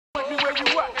where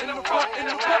you at? In the front, in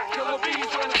the back, killer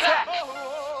bees on attack.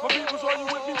 My peoples, are you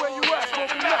with me where you at?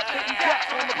 Smoking up, hitting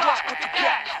cats on the block with the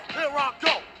cat. Here I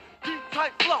go, deep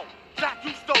tight flow. Jack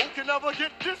you stole can never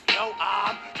get this. No,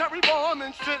 I'm Terry Bomb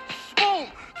and shit. Boom,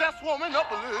 that's warming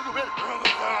up a little bit.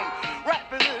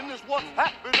 Rapping in is what's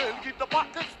happening. Keep the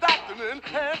pockets stacking in,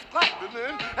 hands clapping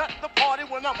in. At the party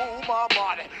when I move my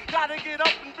body. Gotta get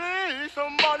up and be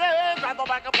somebody. Grab the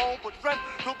microphone, put strength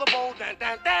to the bone. Dan,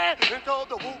 dan, dan, into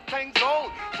the Wu Tang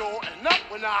zone. Sure enough,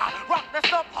 when I rock that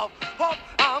stuff, huff, huff,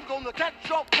 I'm gonna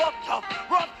catch up, rough, tough,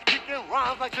 rough. Kicking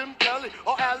rhymes like Jim Kelly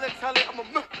or Alex Kelly. I'm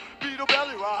a beat a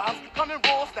belly rhymes, coming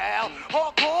raw style,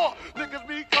 hardcore. Niggas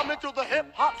be coming to the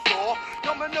hip hop store,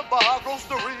 coming to buy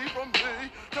grocery from me.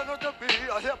 Turn out to be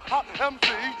a hip hop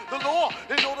MC. The law,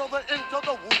 in order to enter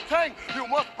the Wu Tang, you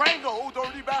must bring the old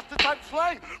dirty bastard type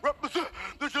slang. Represent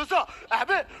the Jizza,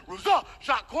 Abbott, Rizza,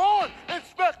 Shaquan,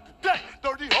 inspect the deck.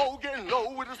 Dirty hole getting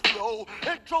low with his flow.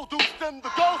 Introduced in the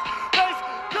ghost face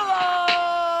killer.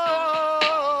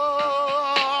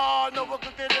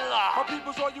 My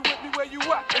peoples, are you with me where you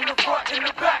at? In the front, in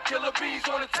the back, killer bees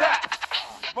on attack.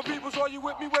 My peoples, are you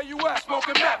with me where you at?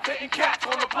 Smoking meth, hitting cats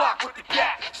on the block with the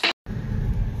cat.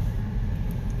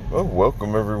 Well,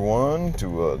 welcome everyone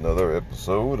to another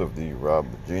episode of the Rob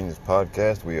the Genius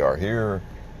podcast. We are here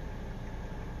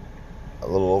a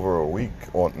little over a week,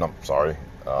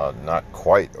 not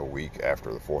quite a week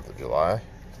after the 4th of July.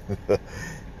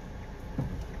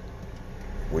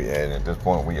 And at this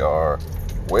point we are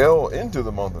well into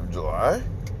the month of July,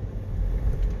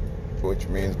 which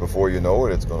means before you know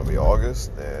it, it's going to be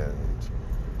August and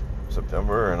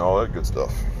September and all that good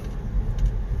stuff.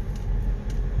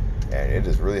 And it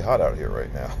is really hot out here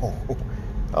right now.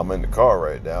 I'm in the car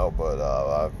right now, but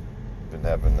I've been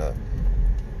having to,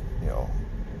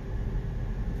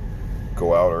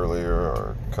 go out earlier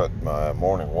or cut my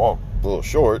morning walk a little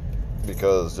short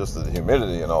because just of the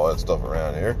humidity and all that stuff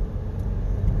around here.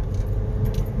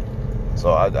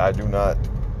 So I do not,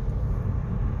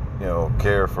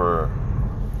 care for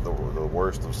the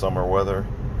worst of summer weather.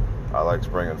 I like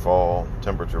spring and fall,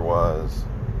 temperature-wise.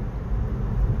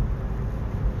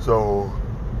 So,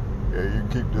 yeah, you can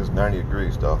keep this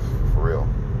 90-degree stuff for real.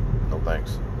 No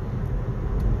thanks.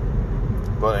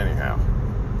 But anyhow,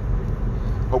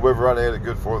 hope everybody had a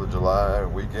good 4th of July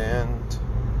weekend.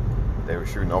 They were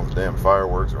shooting off the damn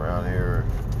fireworks around here.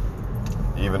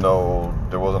 Even though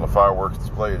there wasn't a fireworks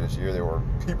display this year, there were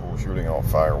people shooting off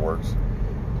fireworks,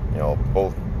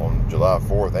 both on July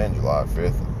 4th and July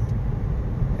 5th.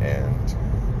 And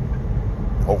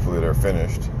hopefully they're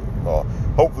finished. Well,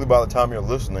 hopefully by the time you're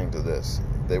listening to this,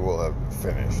 they will have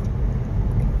finished.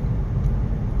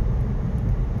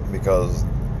 Because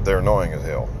they're annoying as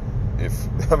hell.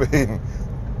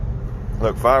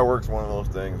 Look, fireworks are one of those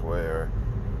things where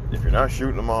if you're not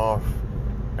shooting them off,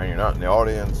 and you're not in the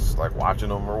audience, like watching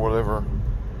them or whatever,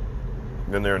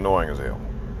 then they're annoying as hell.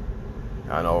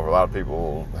 I know a lot of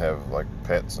people have like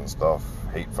pets and stuff,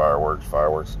 hate fireworks.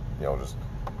 Fireworks, just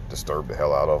disturb the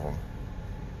hell out of them.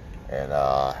 And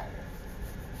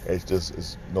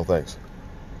it's no thanks.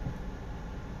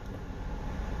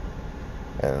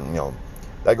 And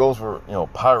that goes for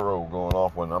pyro going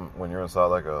off when you're inside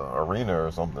like a arena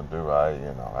or something too.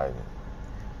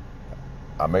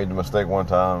 I made the mistake one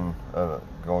time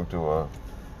going to a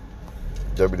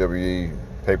WWE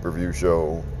pay-per-view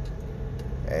show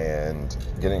and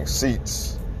getting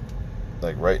seats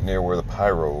like right near where the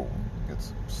pyro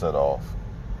gets set off.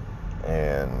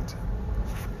 And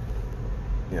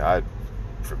I'd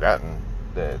forgotten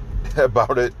that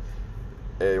about it.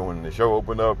 And when the show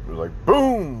opened up, it was like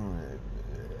boom!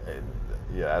 And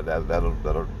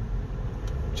that'll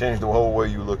change the whole way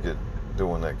you look at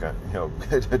doing that kind,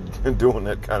 doing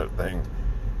that kind of thing.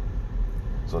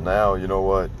 So now, you know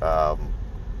what?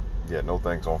 No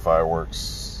thanks on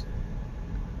fireworks.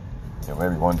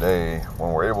 Maybe one day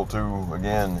when we're able to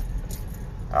again,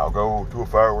 I'll go to a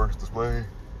fireworks display.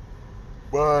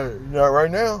 But not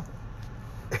right now.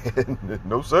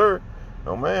 No sir,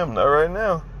 no ma'am, not right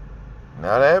now.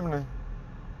 Not happening.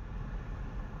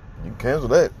 You can cancel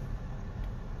that.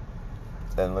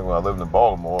 And look, when I lived in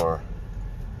Baltimore,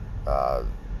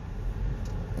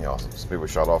 some people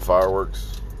shot off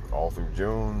fireworks all through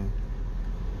June.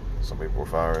 Some people were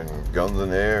firing guns in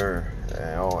the air,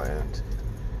 and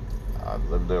I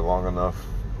lived there long enough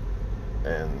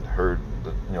and heard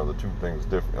the two things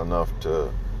different enough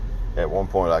to, at one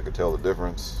point, I could tell the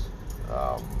difference.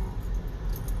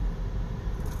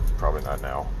 Probably not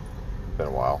now. Been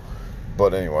a while.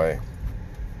 But anyway,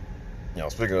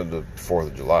 speaking of the 4th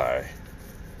of July,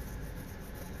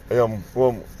 well,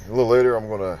 a little later I'm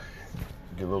going to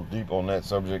get a little deep on that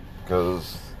subject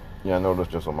because Yeah, I noticed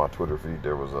just on my Twitter feed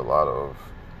there was a lot of,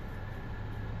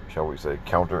 shall we say,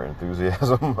 counter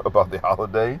enthusiasm about the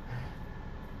holiday.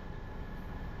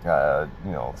 So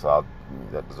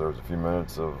that deserves a few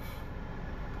minutes of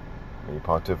me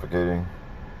pontificating.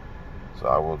 So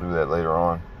I will do that later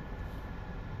on.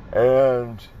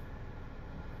 And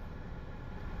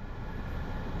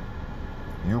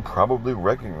you probably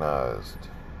recognized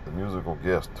the musical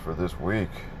guest for this week.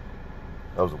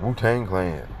 That was the Wu Tang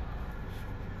Clan.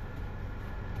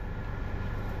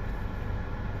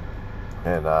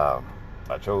 And I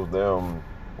chose them,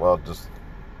 just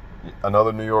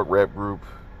another New York rap group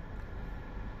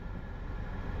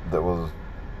that was,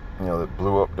 that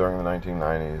blew up during the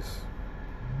 1990s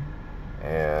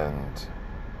and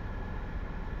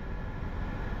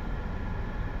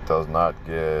does not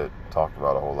get talked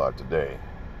about a whole lot today.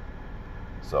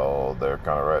 So they're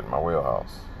kind of right in my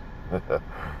wheelhouse.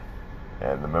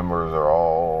 And the members are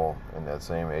all in that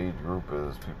same age group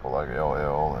as people like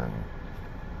LL and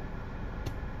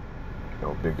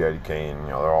Big Daddy Kane.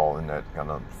 They're all in that kind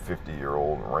of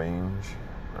 50-year-old range,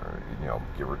 or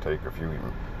give or take a few.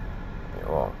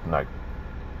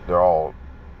 They're all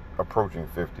approaching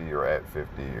 50 or at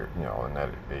 50, or in that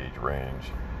age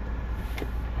range.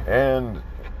 And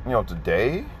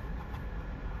today,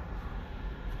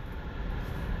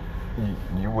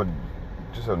 you would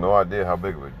just have no idea how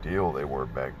big of a deal they were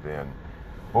back then,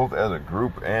 both as a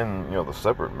group and the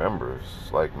separate members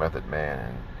like Method Man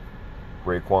and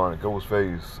Raekwon,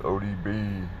 Ghostface,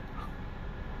 ODB,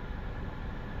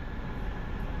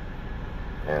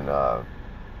 and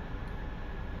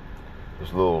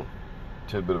just a little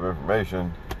tidbit of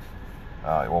information.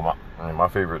 My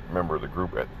favorite member of the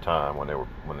group at the time, when they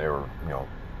were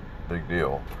big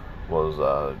deal, was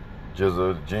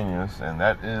Jizza the Genius, and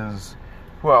that is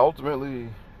who I ultimately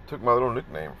took my little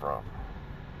nickname from.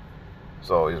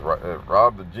 So he's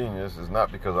Rob the Genius is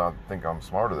not because I think I'm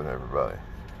smarter than everybody.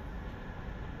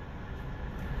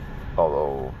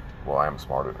 Although, I am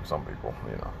smarter than some people,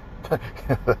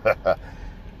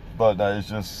 But it's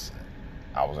just,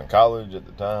 I was in college at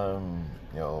the time,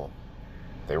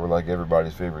 they were like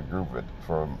everybody's favorite group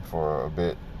for a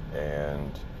bit,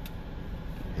 and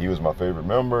he was my favorite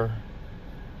member.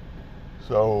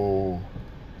 So,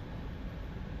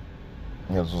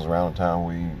 this was around the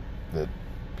time that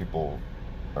people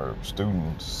or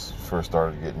students first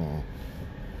started getting,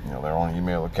 their own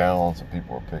email accounts, and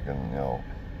people were picking,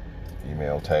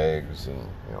 email tags and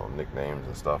nicknames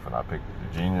and stuff, and I picked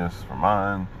the Genius for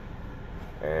mine,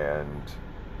 and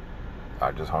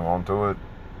I just hung on to it,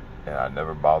 and I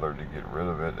never bothered to get rid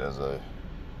of it as a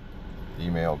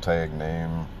email tag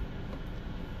name.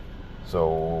 So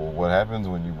what happens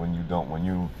when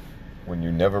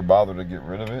you never bother to get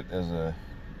rid of it as a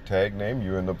tag name?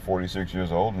 You end up 46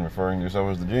 years old and referring to yourself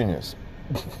as the Genius.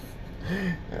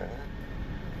 Yeah.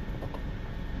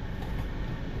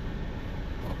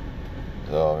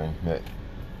 So,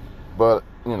 but,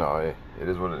 it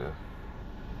is what it is.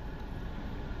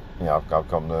 I've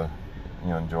come to,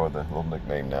 enjoy the little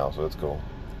nickname now, so it's cool.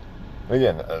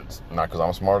 Again, it's not because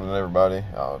I'm smarter than everybody.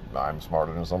 I'm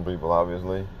smarter than some people,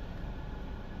 obviously.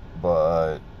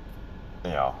 But,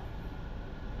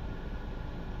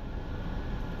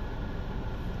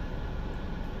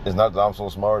 it's not that I'm so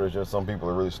smart, it's just some people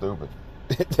are really stupid.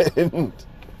 And,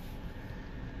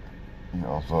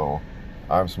 so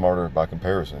I'm smarter by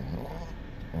comparison,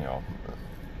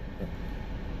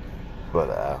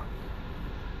 But,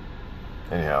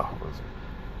 anyhow,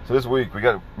 so this week we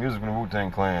got music from the Wu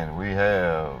Tang Clan. We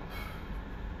have a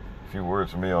few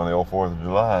words from me on the old 4th of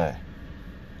July.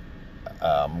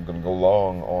 I'm going to go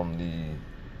long on the,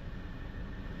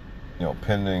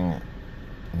 pending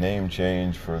name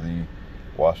change for the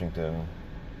Washington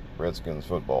Redskins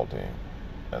football team.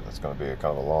 That's going to be a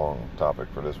kind of a long topic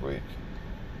for this week.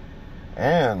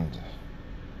 And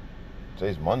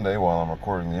today's Monday while I'm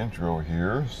recording the intro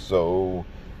here, so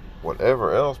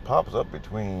whatever else pops up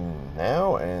between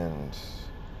now and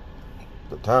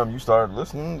the time you start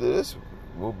listening to this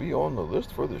will be on the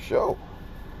list for the show.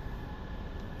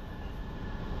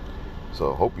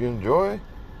 So hope you enjoy,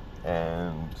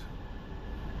 and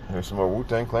here's some more Wu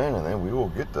Tang Clan, and then we will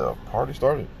get the party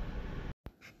started.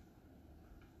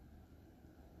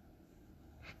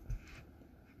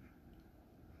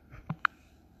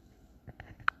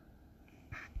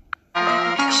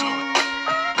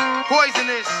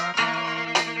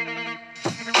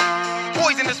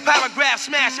 Poisonous paragraph,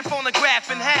 smash your phonograph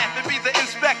in half and be the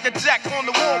Inspector Jack on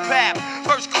the warpath.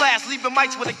 First class, leaving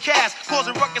mics with a cast,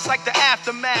 causing ruckus like the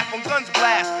aftermath on guns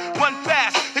blast. Run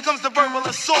fast, here comes the verbal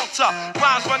assaulter.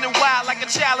 Rhymes running wild like a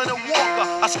child in a walker.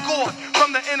 I scored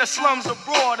from the inner slums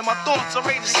abroad, and my thoughts are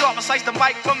razor sharp. I slice the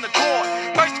mic from the cord.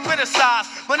 First criticized,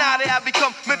 but now they have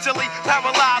become mentally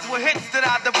paralyzed with hits that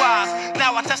I devise.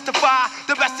 Now I testify,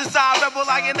 the best is I, rebel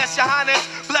lioness, your highness.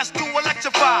 Blessed to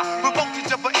electrify,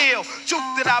 voltage of an ill. Truth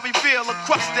that I reveal,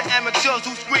 across the amateurs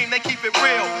who scream, they keep it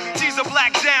real. G's are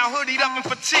black down, hoodied up in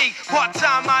fatigue.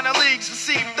 Part-time minor leagues,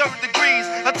 receive third degrees.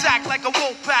 Attack like a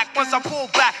wolf pack, once I pull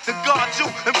back to guard you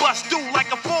and bust through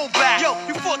like a fullback. Yo,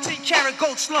 you 14-karat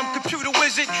gold slum computer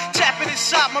wizard. Tapping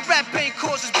inside, my rap pain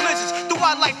causes blizzards. The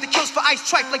wildlife that kills for ice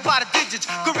tripe like by the digits.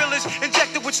 Gorillas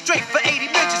injected with straight for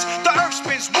 80 midgets. The earth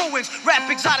spins, ruins, rap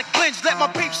exotic blends. Let my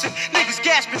peeps in, niggas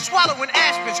gasping, swallowing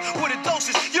aspens. With a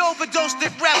doses, you overdosed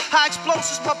it, rap, high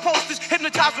explosives. My posters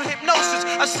hypnotized with hypnosis.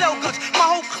 I sell guns, my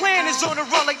whole clan is on the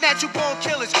run like natural born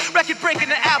killers. Record breaking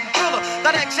the album thriller.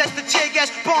 Not access to tear gas,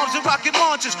 bombs and rocket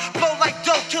launchers. Blow like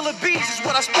dope, killer bees is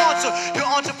what I sponsor. Your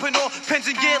entrepreneur, pens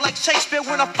and gear like Shakespeare.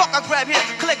 When I fuck, I grab here,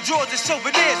 collect drawers and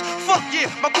souvenirs. Fuck yeah,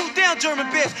 my crew down German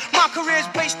beers. My career's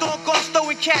based on guns,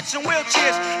 throwing cats in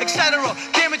wheelchairs, etc.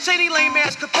 Damage any lame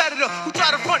ass competitor who try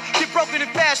to front, get broken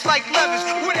and fast like levers.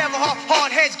 Whatever,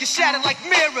 hard heads get shattered like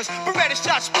mirrors. Beretta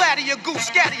shots splatter your goose,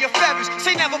 scatter your feathers.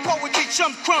 Say never poetry,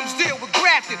 chum crumbs deal with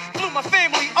grafting. Flew my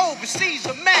family overseas,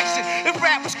 a maxing. If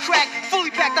rap was crack,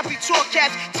 fully packed, I be tour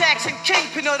cats, taxing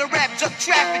kingpin of the rap drug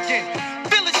trafficking.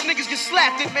 Village niggas get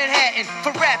slapped in Manhattan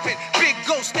for rapping. Big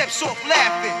ghost steps off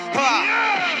laughing.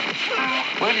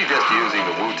 Well, you just using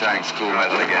the Wu Tang school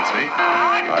method against me.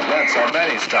 I've learned so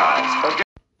many styles. Okay.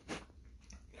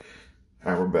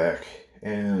 Alright, we're back,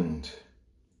 and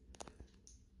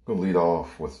I'm gonna lead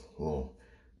off with a little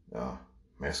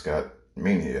mascot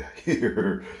mania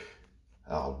here.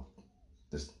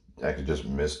 I could just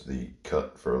missed the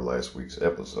cut for last week's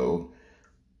episode,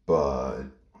 but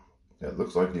it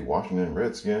looks like the Washington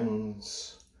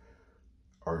Redskins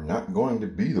are not going to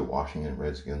be the Washington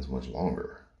Redskins much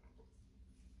longer.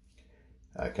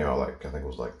 It came out I think it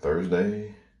was like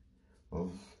Thursday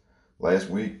of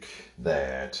last week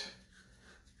that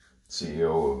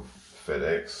CEO of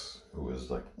FedEx, who is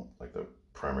like the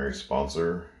primary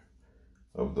sponsor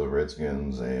of the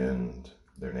Redskins, and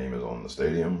their name is on the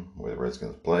stadium where the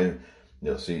Redskins play.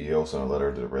 The CEO sent a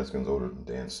letter to the Redskins owner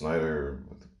Dan Snyder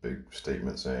with a big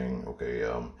statement saying, "Okay,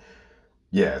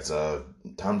 yeah, it's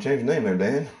time to change the name there,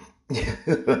 Dan."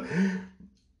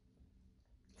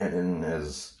 And then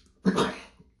as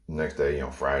next day,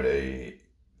 Friday,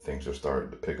 things are starting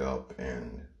to pick up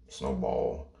and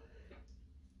snowball.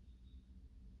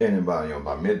 And then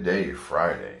by midday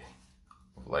Friday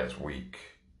of last week,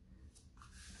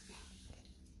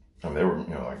 and they were,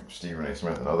 like Stephen A.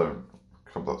 Smith and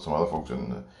some other folks in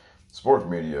the sports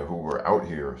media who were out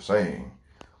here saying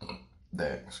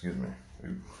that, excuse me,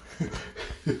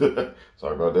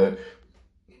 sorry about that,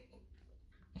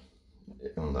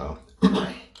 and,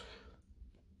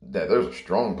 that there's a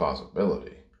strong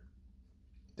possibility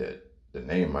that the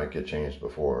name might get changed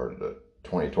before the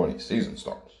 2020 season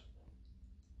starts.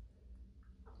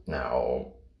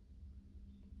 Now,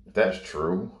 if that's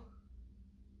true,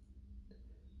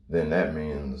 then that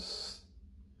means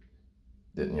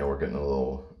that, we're getting a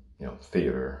little,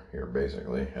 theater here,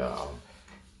 basically.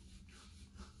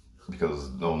 Because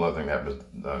another thing that happened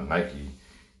is Nike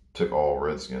took all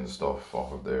Redskins stuff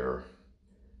off of their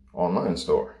online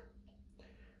store.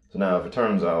 So now if it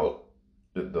turns out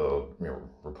that the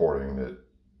reporting that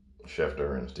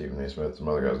Schefter and Stephen A. Smith and some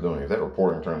other guys doing, if that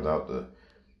reporting turns out to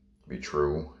be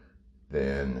true,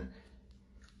 then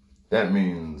that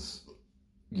means,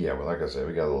 well, like I said,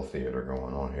 we got a little theater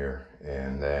going on here,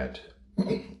 and that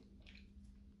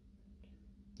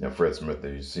Fred Smith,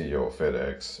 the CEO of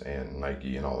FedEx, and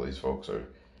Nike and all of these folks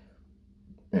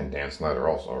and Dan Snyder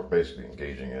also, are basically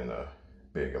engaging in a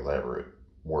big elaborate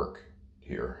work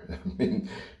here. I mean,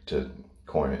 to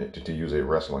coin it, to use a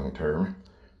wrestling term.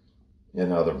 And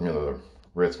now the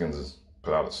Redskins has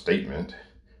put out a statement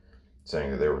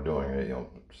saying that they were doing a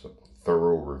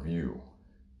thorough review,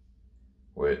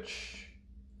 which,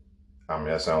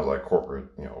 that sounds like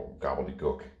corporate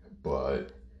gobbledygook,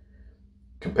 but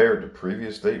compared to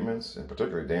previous statements, and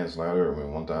particularly Dan Snyder,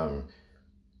 one time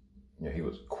he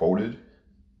was quoted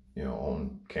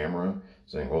on camera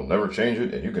saying, "We'll never change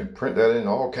it, and you can print that in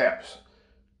all caps."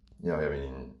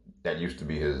 That used to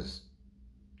be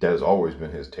that has always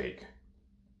been his take.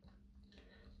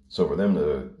 So for them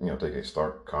to, take a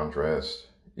stark contrast,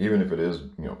 even if it is,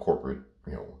 corporate,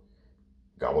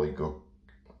 gobbledygook,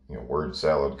 word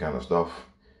salad kind of stuff,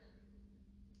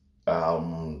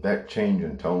 that change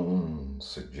in tone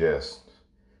suggests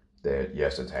that,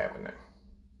 yes, it's happening.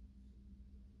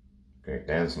 Okay,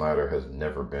 Dan Snyder has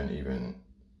never been even,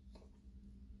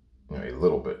 a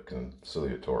little bit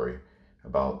conciliatory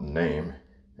about the name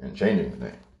and changing the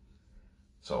name.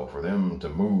 So for them to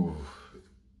move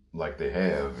like they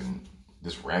have and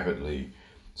this rapidly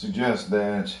suggests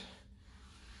that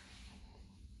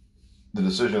the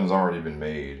decision's already been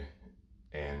made,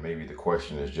 and maybe the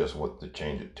question is just what to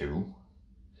change it to.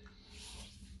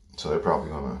 So they're probably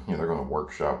gonna, they're gonna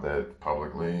workshop that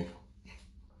publicly.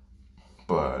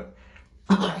 But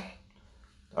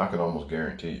I can almost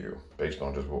guarantee you, based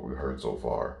on just what we've heard so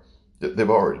far, they've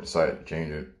already decided to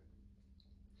change it.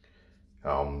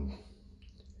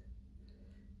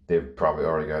 They've probably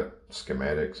already got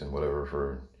schematics and whatever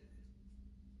for,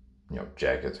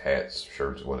 jackets, hats,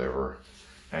 shirts, whatever.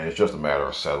 And it's just a matter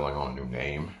of settling on a new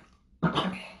name.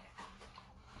 I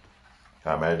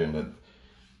imagine that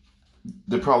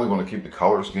they're probably going to keep the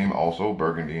color scheme also,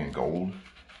 burgundy and gold.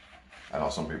 I know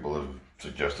some people have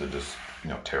suggested just,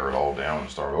 tear it all down and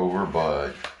start over,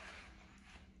 but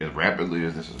as rapidly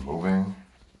as this is moving,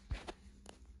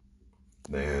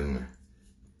 then,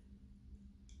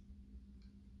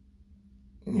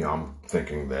 I'm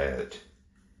thinking that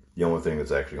the only thing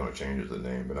that's actually going to change is the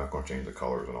name. They're not going to change the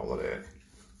colors and all of that.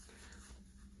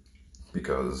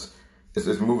 Because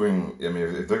it's moving. I mean,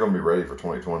 if they're going to be ready for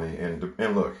 2020, and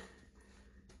look,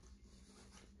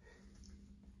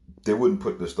 they wouldn't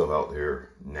put this stuff out there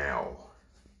now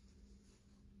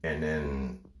and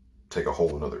then take a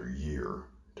whole another year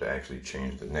to actually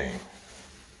change the name.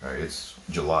 All right, it's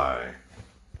July.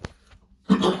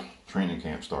 Training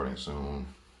camp starting soon.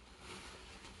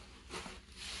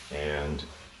 And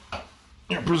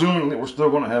presuming that we're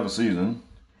still going to have a season,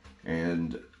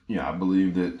 and I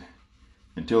believe that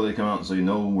until they come out and say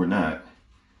no, we're not,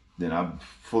 then I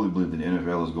fully believe that the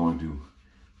NFL is going to,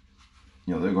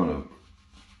 they're going to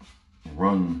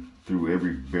run through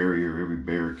every barrier, every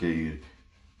barricade,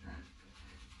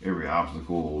 every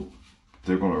obstacle.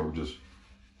 They're going to just,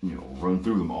 run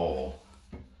through them all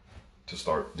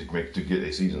to get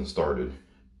a season started.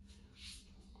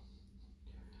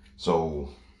 So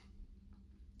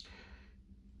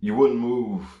you wouldn't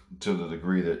move to the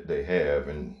degree that they have,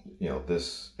 and at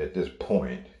this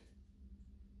point,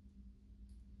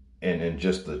 and then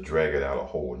just to drag it out a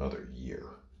whole another year.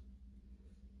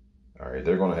 All right,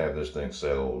 they're going to have this thing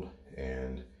settled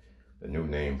and the new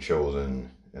name chosen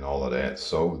and all of that,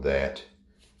 so that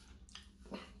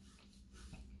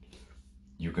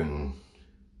you can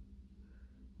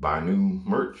buy new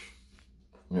merch,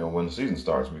 when the season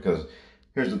starts. Because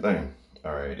here's the thing,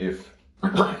 all right, if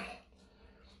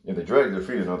they drag their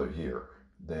feet another year,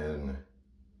 then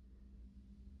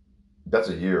that's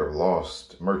a year of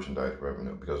lost merchandise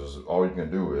revenue, because all you can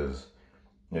do is,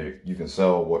 you can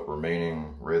sell what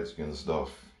remaining Redskins stuff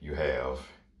you have,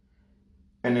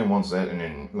 and then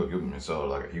look, you can sell it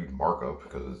like a huge markup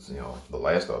because it's, the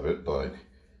last of it, but,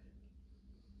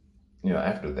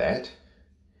 after that,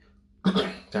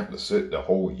 to have to sit the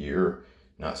whole year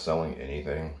not selling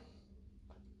anything,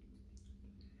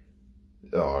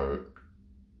 okay,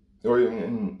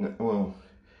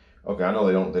 I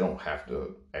know they don't have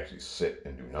to actually sit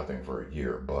and do nothing for a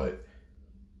year, but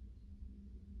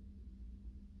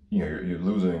you're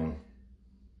losing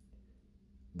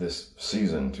this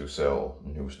season to sell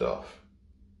new stuff,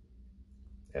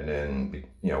 and then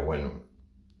when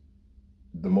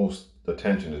the most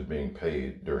attention is being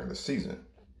paid during the season,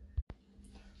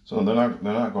 so they're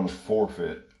not going to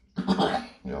forfeit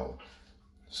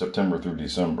September through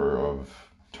December of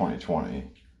 2020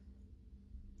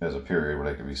 as a period where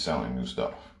they could be selling new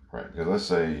stuff, right? Because let's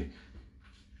say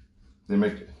if they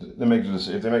make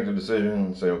the decision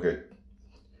and say, okay,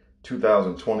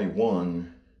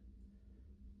 2021,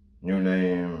 new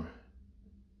name,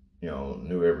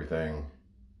 new everything,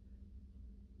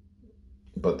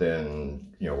 but then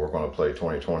we're going to play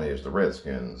 2020 as the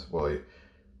Redskins. Well,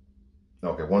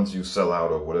 okay, once you sell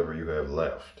out of whatever you have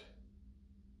left,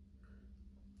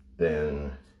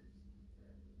 then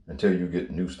until you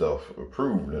get new stuff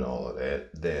approved and all of that,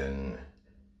 then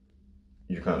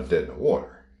you're kind of dead in the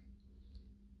water.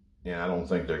 And I don't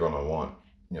think they're going to want,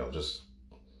 just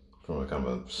from a kind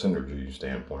of synergy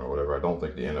standpoint or whatever, I don't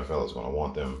think the NFL is going to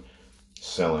want them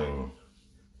selling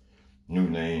new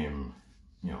name,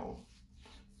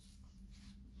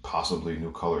 possibly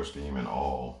new color scheme and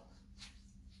all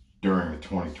during the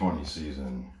 2020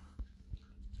 season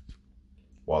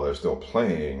while they're still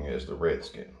playing as the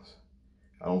Redskins.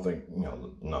 I don't think,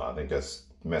 no, I think that's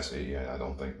messy, and I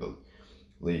don't think the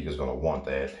league is going to want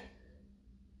that.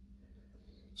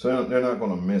 So they're not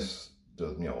going to miss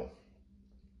the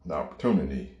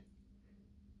opportunity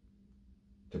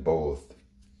to both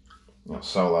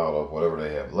sell out of whatever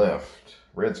they have left,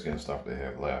 Redskin stuff they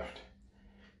have left,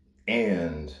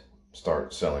 and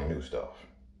start selling new stuff.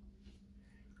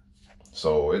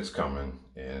 So it's coming,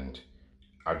 and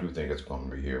I do think it's going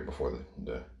to be here before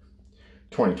the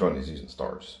 2020 season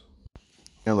starts.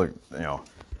 And look,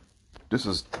 this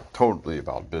is totally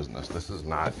about business. This is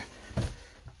not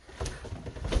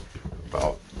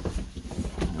about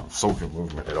social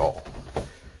movement at all.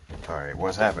 All right,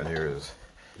 what's happened here is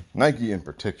Nike in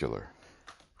particular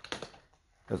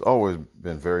has always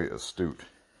been very astute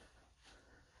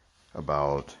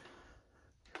about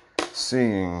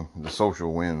seeing the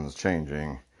social winds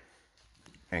changing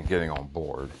and getting on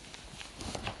board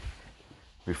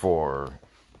before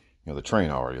the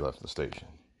train already left the station.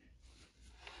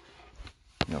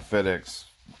 FedEx,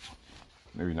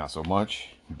 maybe not so much,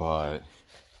 but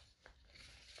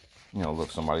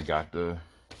look, somebody got to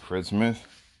Fred Smith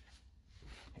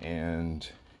and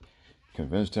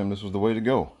convinced him this was the way to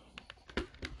go.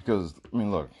 Because,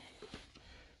 look,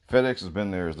 FedEx has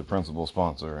been there as the principal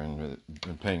sponsor and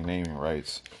been paying naming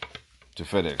rights to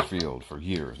FedEx Field for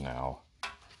years now.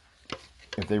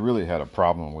 If they really had a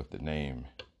problem with the name,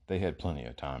 they had plenty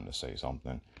of time to say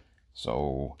something.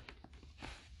 So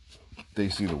they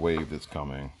see the wave that's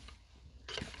coming,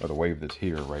 or the wave that's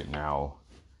here right now.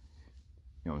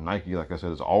 Nike, like I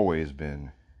said, has always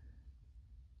been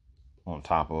on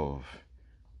top of,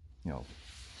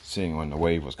 seeing when the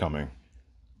wave was coming.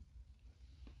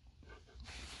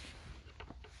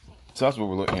 So that's what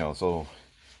we're looking, so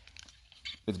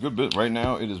it's good. Right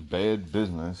now, it is bad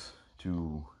business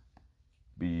to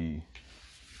be,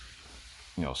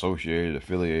 associated,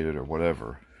 affiliated, or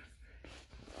whatever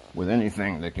with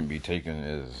anything that can be taken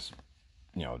as,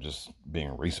 just being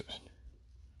racist.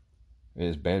 It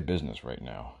is bad business right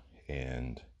now.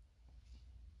 And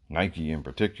Nike in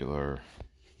particular,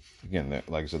 again,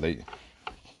 like I said,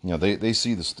 they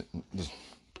see the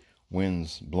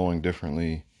winds blowing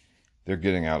differently. They're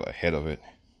getting out ahead of it.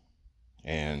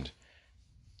 And,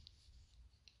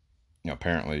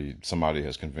 apparently somebody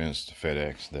has convinced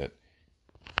FedEx that,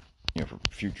 for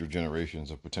future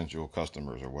generations of potential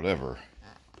customers or whatever,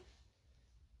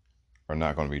 are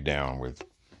not going to be down with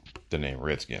the name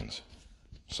Redskins.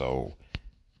 So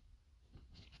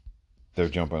they're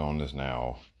jumping on this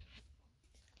now.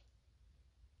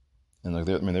 And look,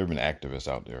 there have been activists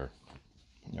out there,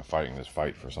 fighting this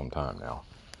fight for some time now.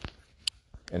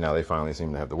 And now they finally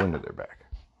seem to have the wind at their back.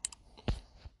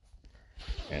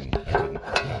 And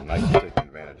Nike's taking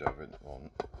advantage of it. Well,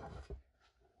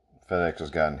 FedEx has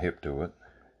gotten hip to it.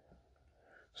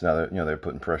 So now they're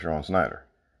putting pressure on Snyder.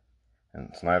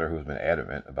 And Snyder, who's been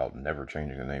adamant about never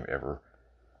changing the name ever,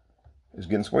 is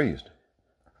getting squeezed.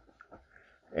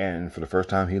 And for the first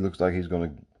time, he looks like he's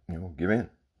going to, give in.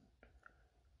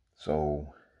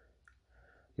 So,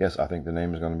 yes, I think the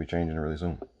name is going to be changing really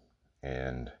soon.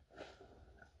 And,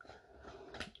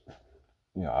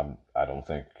 I don't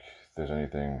think there's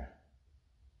anything,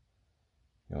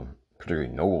 particularly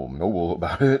noble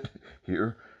about it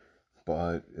here.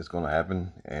 But it's going to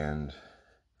happen. And,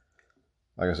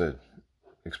 like I said,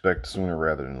 expect sooner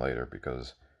rather than later,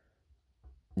 because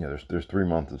there's 3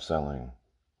 months of selling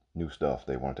new stuff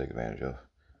they want to take advantage of,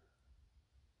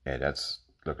 and that's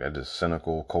just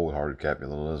cynical, cold-hearted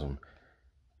capitalism.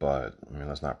 But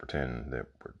let's not pretend that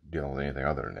we're dealing with anything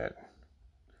other than that.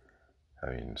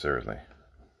 Seriously.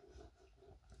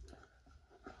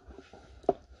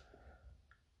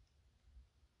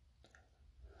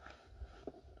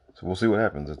 So we'll see what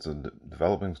happens. It's a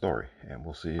developing story, and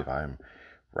we'll see if I'm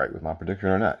right with my prediction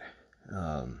or not.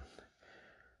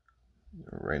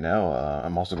 Right now,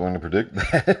 I'm also going to predict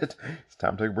that it's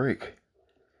time to take a break.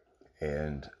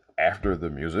 And after the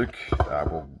music, I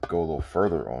will go a little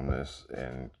further on this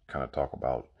and kind of talk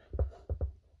about,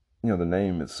 the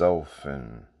name itself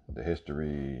and the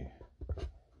history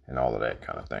and all of that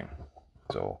kind of thing.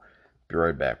 So, be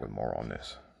right back with more on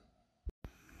this.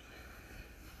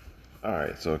 All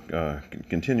right, so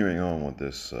continuing on with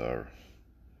this,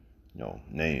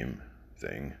 name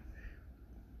thing.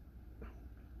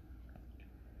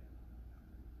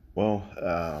 Well,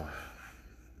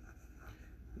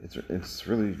 it's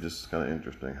really just kind of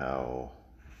interesting how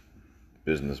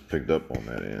business picked up on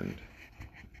that end,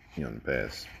 in the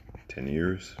past 10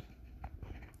 years.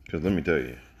 Because let me tell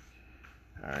you,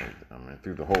 all right,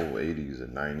 through the whole 80s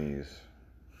and 90s,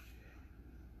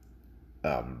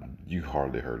 you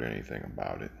hardly heard anything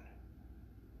about it.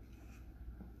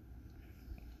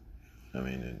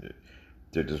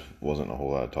 There just wasn't a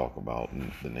whole lot of talk about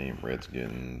the name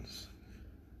Redskins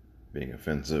being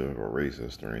offensive or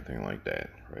racist or anything like that,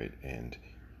 right? And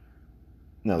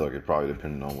now look, it probably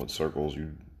depended on what circles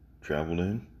you traveled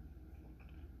in,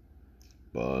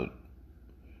 But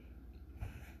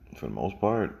for the most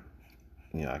part,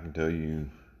 I can tell you,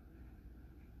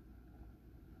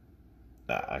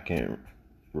 I can't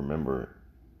remember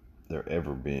there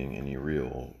ever being any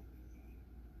real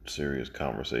serious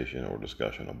conversation or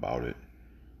discussion about it,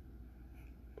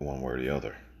 one way or the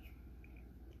other.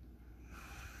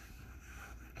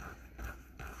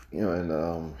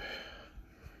 And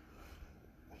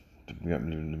to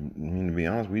be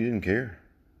honest, we didn't care.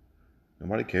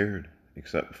 Nobody cared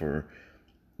except for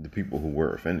the people who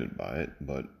were offended by it,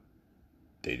 but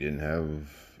they didn't have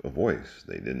a voice.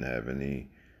 They didn't have any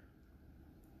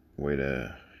way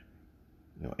to,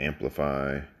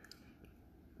 amplify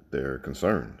their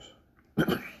concerns.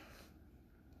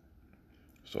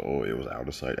 So it was out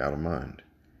of sight, out of mind.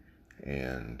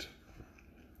 And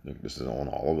look, this is on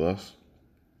all of us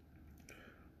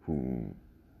who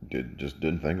just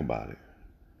didn't think about it,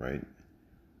 right?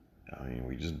 I mean,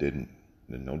 we just didn't.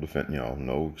 No defense,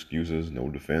 no excuses, no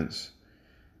defense,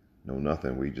 no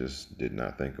nothing. We just did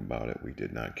not think about it. We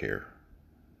did not care.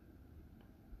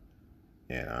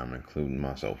 And I'm including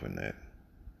myself in that.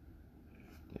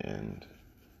 And,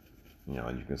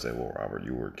 you can say, well, Robert,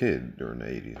 you were a kid during the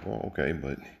 80s. Well, okay,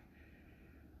 but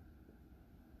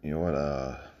you know what?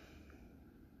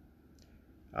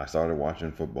 I started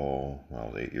watching football when I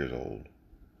was 8 years old.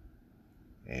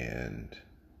 And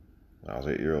when I was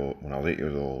 8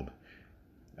 years old,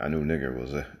 I knew nigger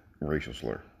was a racial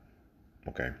slur.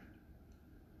 Okay.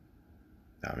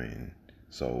 I mean,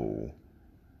 so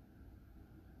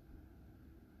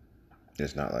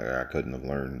it's not like I couldn't have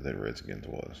learned that Redskins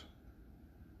was.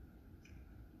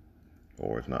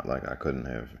 Or it's not like I couldn't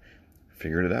have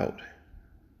figured it out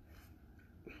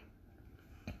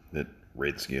that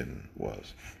Redskin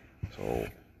was. So,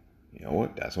 you know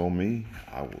what? That's on me.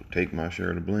 I will take my share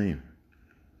of the blame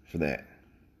for that.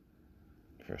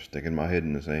 For sticking my head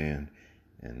in the sand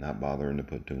and not bothering to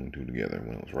put two and two together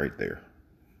when it was right there.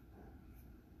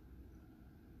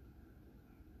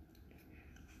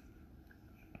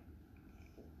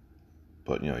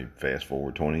 But, you fast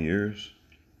forward 20 years,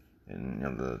 and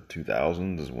the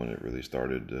 2000s is when it really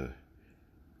started to,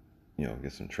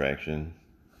 get some traction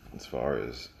as far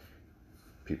as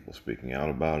people speaking out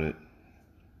about it.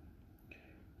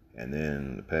 And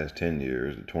then the past 10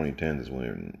 years, the 2010s is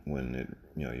when it,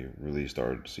 you really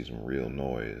started to see some real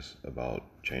noise about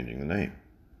changing the name.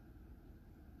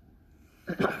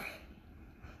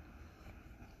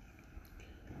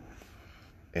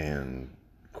 And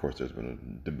of course, there's been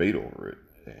a debate over it,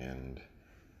 and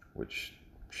which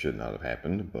should not have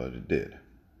happened, but it did.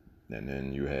 And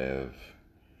then you have,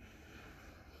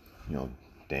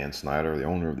 Dan Snyder, the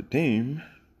owner of the team,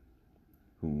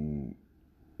 who,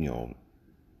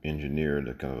 engineered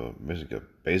a kind of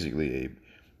basically a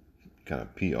kind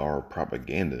of PR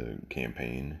propaganda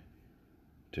campaign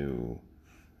to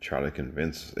try to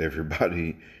convince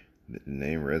everybody that the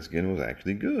name Redskin was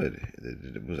actually good.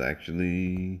 That it was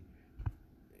actually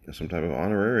some type of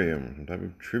honorarium, some type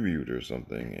of tribute or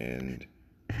something. And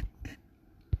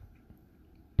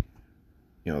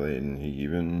he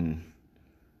even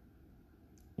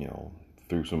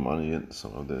threw some money at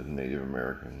some of the Native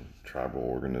American tribal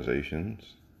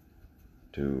organizations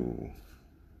to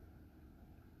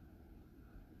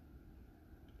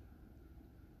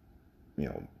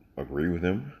agree with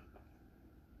him.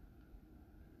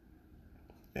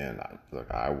 And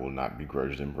I will not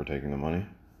begrudge them for taking the money.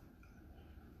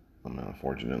 I mean,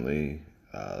 unfortunately,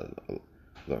 a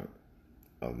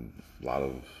lot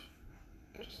of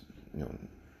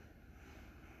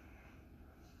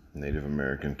Native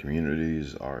American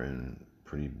communities are in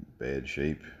pretty bad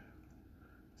shape.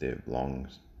 They have long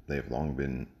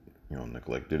been,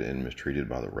 neglected and mistreated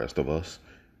by the rest of us.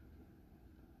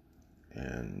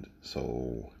 And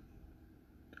so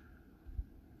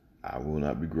I will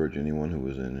not begrudge anyone who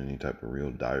is in any type of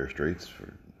real dire straits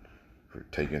for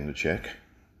taking the check.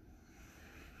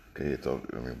 Okay,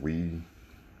 we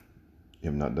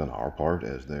have not done our part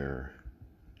as their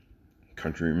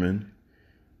countrymen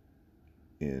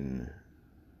in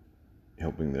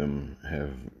helping them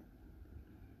have,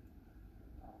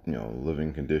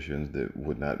 living conditions that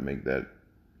would not make that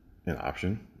an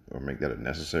option or make that a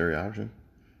necessary option.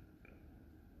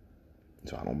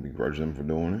 So I don't begrudge them for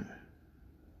doing it.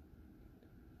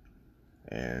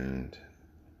 And,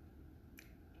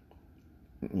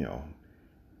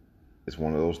 it's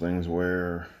one of those things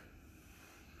where,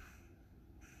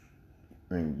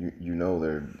 I mean,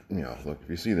 they're, look, if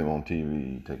you see them on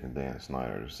TV taking Dan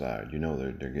Snyder's side,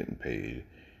 they're getting paid.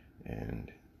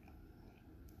 And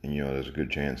there's a good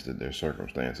chance that their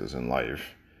circumstances in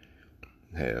life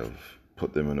have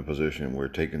put them in a position where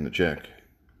taking the check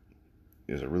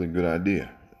is a really good idea.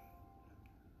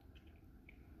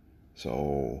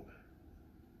 So,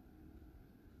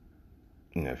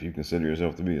 if you consider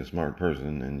yourself to be a smart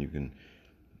person, then you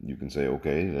can say,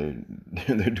 okay,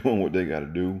 they're doing what they got to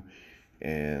do,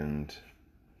 and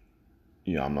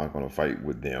I'm not going to fight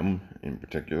with them in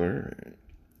particular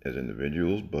as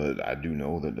individuals, but I do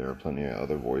know that there are plenty of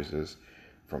other voices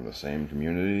from the same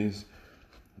communities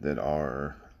that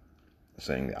are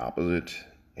saying the opposite,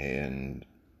 and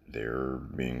they're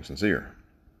being sincere.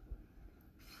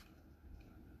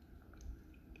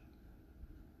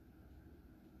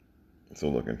 So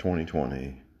look, in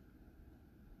 2020,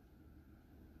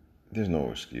 there's no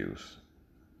excuse,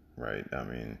 right? I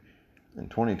mean, in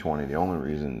 2020, the only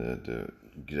reason to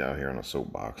get out here on a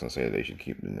soapbox and say they should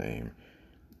keep the name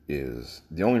is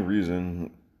the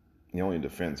only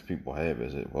defense people have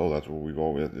is that, well, that's what we've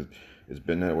always, it's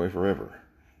been that way forever.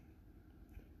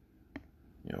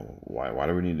 Why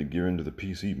do we need to give in to the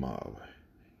PC mob?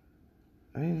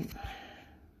 I mean,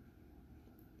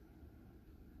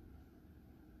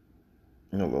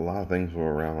 a lot of things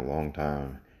were around a long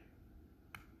time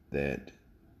that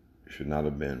should not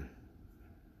have been.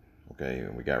 Okay,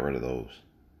 and we got rid of those.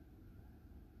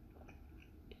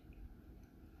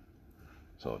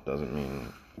 So it doesn't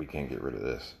mean we can't get rid of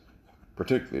this.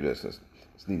 Particularly this. It's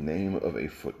the name of a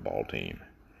football team.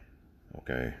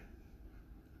 Okay?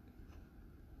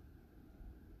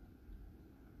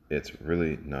 It's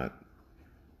really not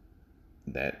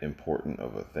that important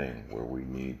of a thing where we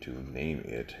need to name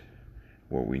it,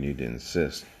 where we need to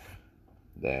insist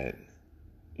that,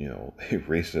 a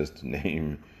racist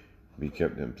name be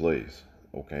kept in place.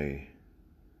 Okay?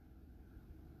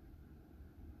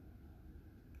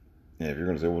 And if you're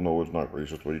going to say, well, no, it's not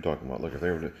racist, what are you talking about? Look, if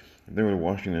they were the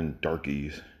Washington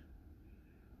Darkies,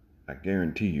 I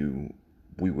guarantee you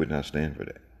we would not stand for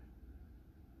that.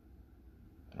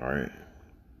 All right?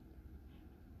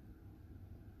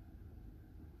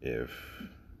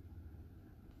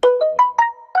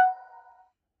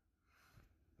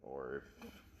 Or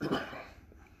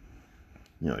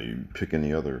if you pick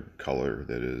any other color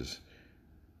that is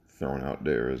thrown out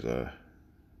there as a,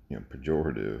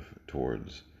 pejorative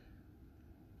towards,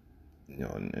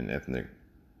 an ethnic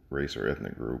race or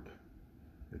ethnic group,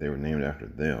 if they were named after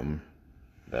them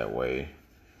that way,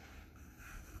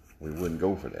 we wouldn't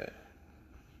go for that.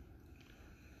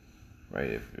 Right?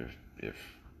 If there was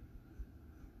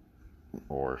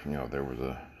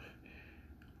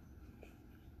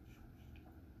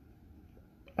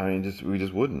we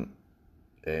just wouldn't.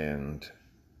 And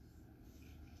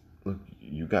look,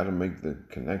 you got to make the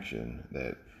connection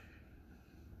that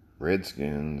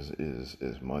Redskins is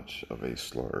as much of a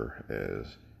slur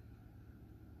as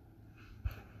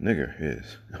nigger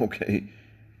is, okay?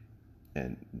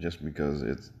 And just because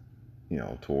it's,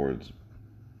 towards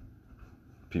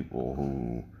people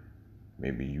who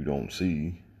maybe you don't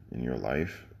see in your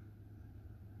life,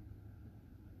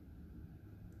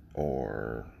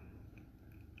 or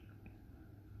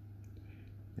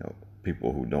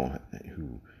people who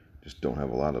just don't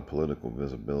have a lot of political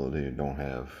visibility, or don't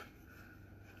have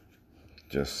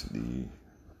just the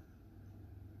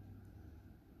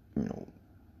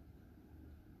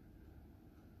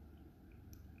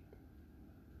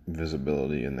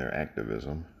visibility in their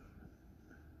activism,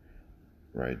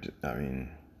 right? I mean,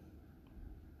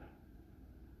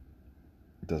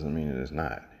 it doesn't mean it is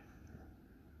not.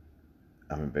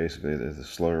 I mean, basically, there's a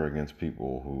slur against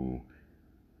people who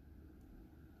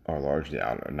are largely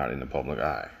not in the public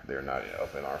eye. They're not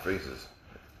up in our faces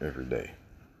every day.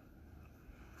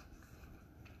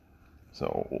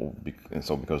 So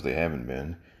because they haven't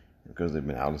been, because they've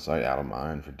been out of sight, out of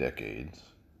mind for decades,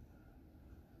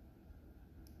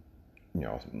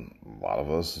 a lot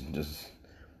of us just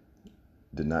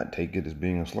did not take it as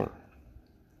being a slur.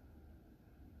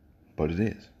 But it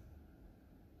is.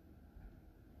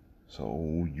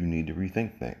 So you need to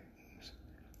rethink things.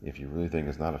 If you really think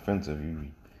it's not offensive,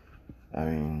 you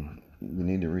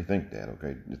need to rethink that,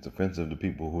 okay? It's offensive to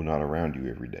people who are not around you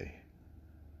every day.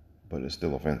 But it's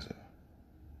still offensive.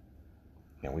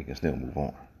 And we can still move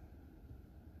on.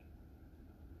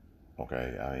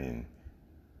 Okay,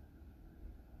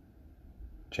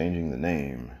 changing the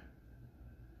name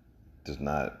does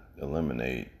not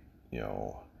eliminate,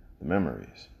 the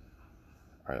memories.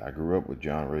 All right, I grew up with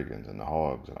John Riggins and the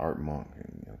Hogs and Art Monk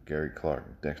and Gary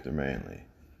Clark, Dexter Manley,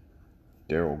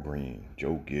 Daryl Green,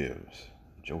 Joe Gibbs,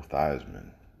 Joe Theismann,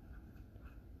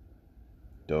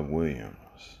 Doug Williams,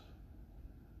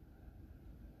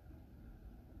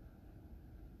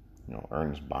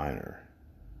 Ernest Biner,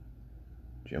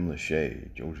 Jim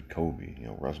Lachey, Joe Jacoby,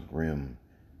 Russ Grimm,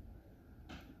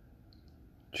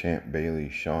 Champ Bailey,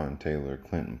 Sean Taylor,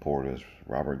 Clinton Portis,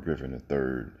 Robert Griffin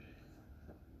III,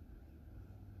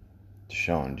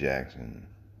 Deshaun Jackson,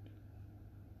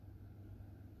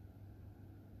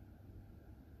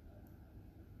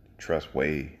 Tress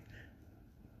Way.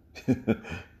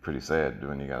 Pretty sad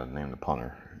when you gotta name the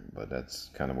punter, but that's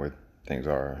kind of where things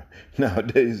are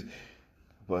nowadays.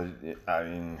 But I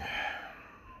mean,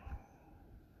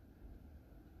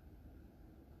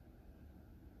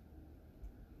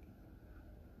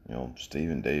 you know,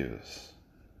 Stephen Davis,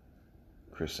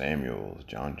 Chris Samuels,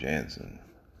 John Jansen,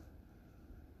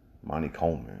 Monty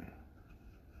Coleman.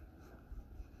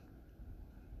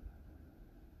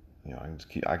 You know,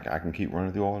 I can keep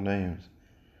running through all the names.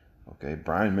 Okay,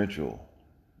 Brian Mitchell,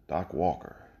 Doc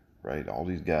Walker, right? All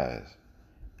these guys,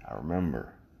 I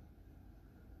remember,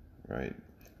 right?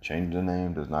 Changing the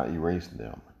name does not erase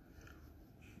them.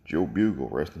 Joe Bugle,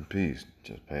 rest in peace,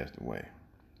 just passed away.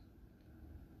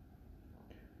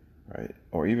 Right?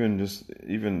 Or even the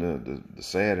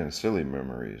sad and silly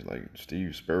memories like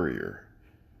Steve Spurrier,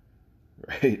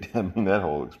 right? I mean, that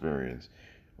whole experience.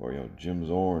 Or, you know, Jim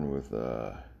Zorn with,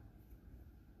 you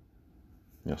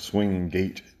know, Swinging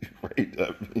Gate, right?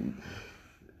 I mean,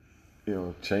 you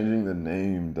know, changing the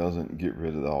name doesn't get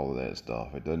rid of all of that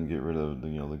stuff. It doesn't get rid of,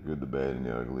 you know, the good, the bad, and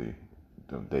the ugly,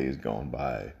 the days gone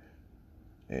by.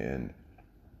 And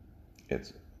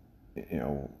it's, you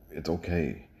know, it's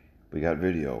okay. We got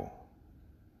video,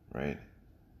 right?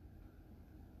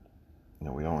 You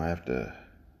know, we don't have to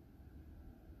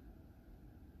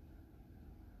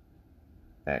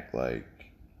act like,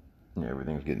 you know,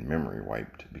 everything's getting memory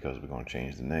wiped because we're going to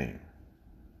change the name.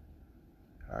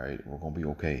 All right, we're going to be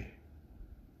okay.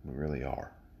 We really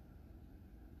are.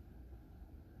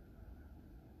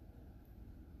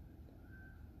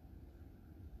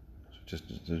 So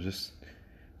just,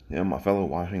 you know, my fellow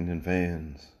Washington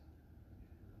fans,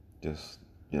 just,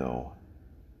 you know,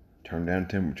 turn down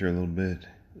temperature a little bit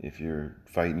if you're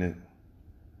fighting it.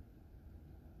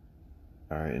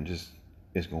 All right, and just,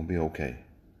 it's going to be okay.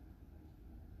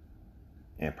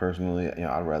 And personally, you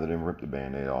know, I'd rather them rip the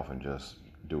Band-Aid off and just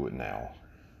do it now,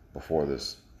 before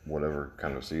this whatever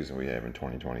kind of season we have in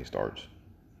 2020 starts.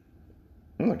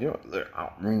 I'm like, yo,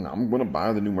 I mean, I'm gonna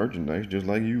buy the new merchandise just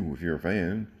like you if you're a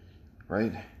fan,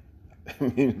 right? I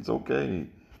mean, it's okay,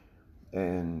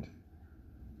 and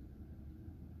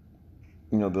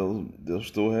you know they'll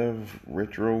still have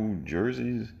retro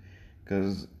jerseys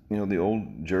because you know the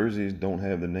old jerseys don't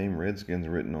have the name Redskins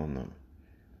written on them.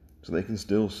 So they can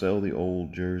still sell the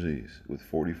old jerseys with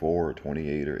 44 or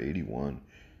 28 or 81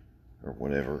 or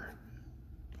whatever.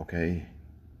 Okay?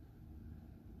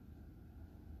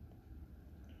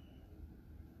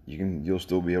 You'll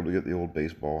still be able to get the old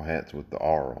baseball hats with the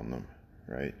R on them,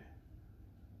 right?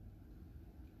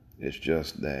 It's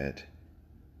just that,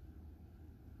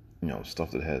 you know,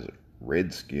 stuff that has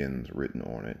Redskins written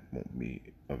on it won't be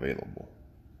available.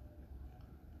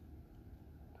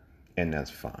 And that's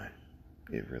fine.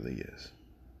 It really is.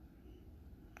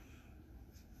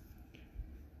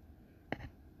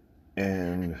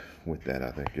 And with that,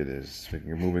 I think it is,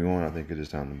 speaking of moving on, I think it is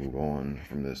time to move on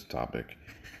from this topic.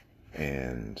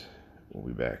 And we'll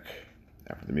be back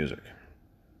after the music.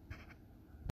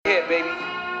 Yeah, baby.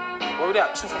 Word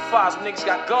up. 2 for 5. Some niggas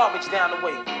got garbage down the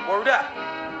way. Word up.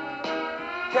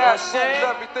 Cash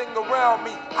rules everything around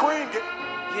me. Cream it.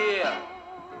 Yeah.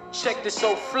 Check this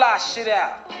old fly shit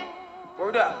out.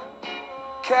 Word up.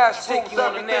 Cash Take rules you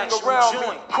on a everything natural around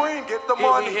joint. me. Cream, get the Here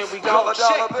money. we go. Dollar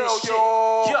Check bill, this shit.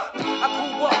 yo. Yeah, I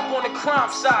grew up on the crime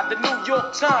side, the New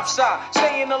York Times side.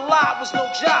 Staying alive was no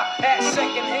job. Had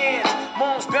second hands.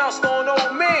 Moms bounced on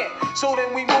old man. So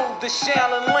then we moved to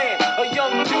Shallon Land. A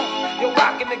young youth, you're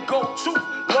rocking the go-to.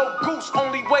 Low goose,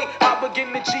 only way I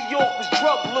begin to G-York was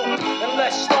drug loot. And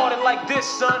let's start it like this,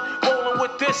 son. Rolling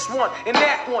with this one and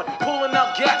that one. Pulling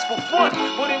out gats for fun.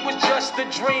 But it was just a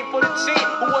dream for the team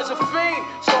who was a fiend.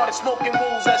 Started smoking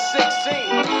rules at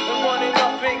 16. And running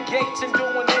up in gates and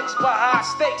doing hits by high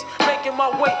stakes. Making my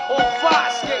way on 5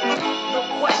 skates. No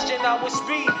question I was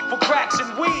speed for cracks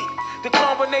and weed. The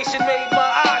combination made my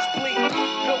eyes bleed.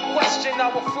 No question I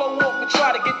would flow off and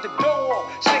try to get the dough off.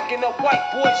 Sticking up white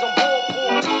boys on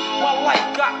ballboards. My life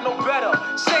got no better.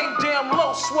 Same damn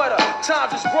low sweater.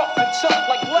 Times is rough and tough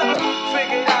like leather.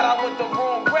 Figured out I went the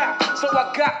wrong route. So I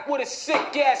got with a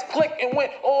sick ass click and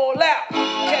went all out.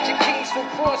 Catching keys from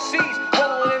cross seas.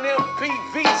 Rolling in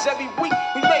MPVs. Every week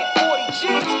we made 40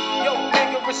 G's. Yo,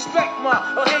 nigga, respect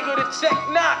a nigga to check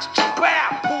notch.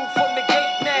 Bow. Move from the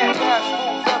gate now. Cash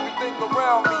rules everything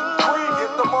around me. Cream,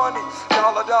 get the money.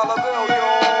 Dollar bill,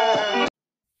 yo.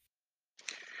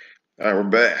 All right, we're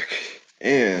back.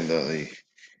 And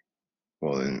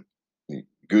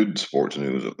good sports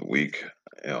news of the week.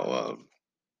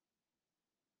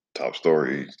 Top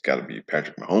story has got to be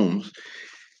Patrick Mahomes,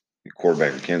 the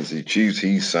quarterback of Kansas City Chiefs.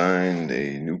 He signed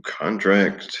a new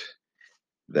contract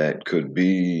that could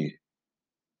be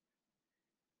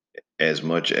as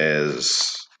much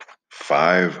as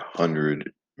 $500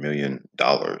 million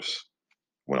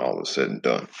when all is said and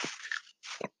done.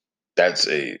 That's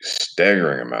a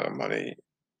staggering amount of money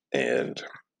and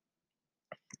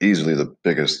easily the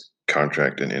biggest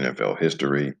contract in NFL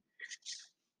history.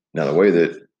 Now, the way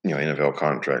that NFL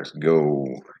contracts go,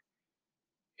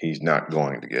 he's not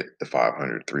going to get the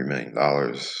 $503 million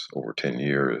over 10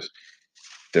 years.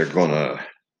 They're going to,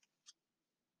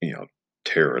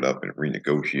 tear it up and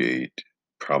renegotiate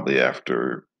probably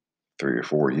after 3 or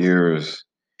 4 years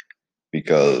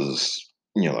because,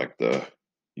 like the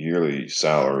yearly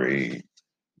salary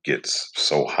gets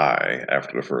so high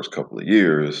after the first couple of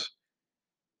years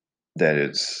that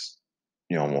it's,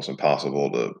 almost impossible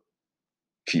to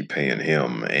keep paying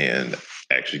him and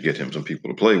actually get him some people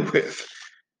to play with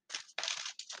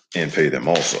and pay them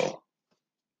also.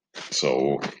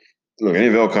 So, look,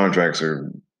 NFL contracts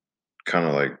are kind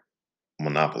of like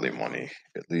monopoly money.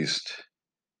 At least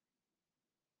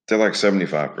they're like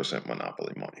 75%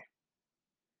 monopoly money.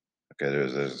 Okay,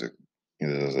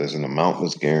 there's an amount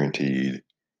that's guaranteed,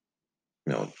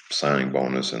 signing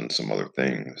bonus and some other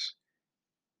things.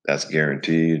 That's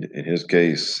guaranteed. In his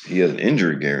case, he has an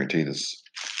injury guarantee that's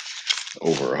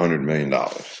over $100 million.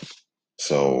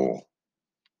 So,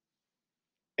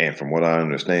 and from what I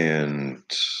understand,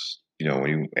 when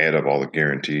you add up all the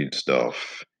guaranteed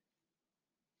stuff,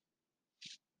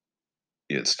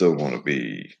 it's still going to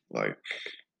be like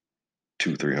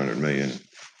 200-300 million.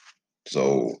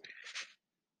 So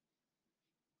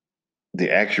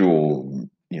the actual,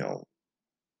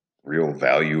 real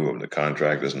value of the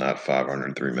contract is not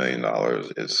 $503 million.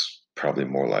 It's probably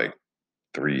more like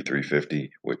 350,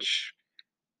 which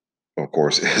of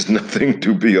course is nothing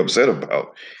to be upset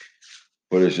about.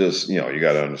 But it's just, you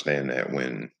got to understand that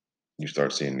when you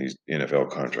start seeing these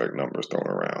NFL contract numbers thrown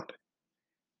around.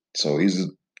 So he's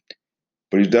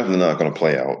definitely not going to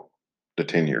play out the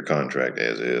 10-year contract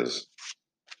as is.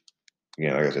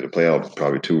 Like I said, to play out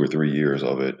probably 2 or 3 years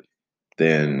of it,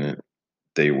 then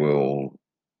they will,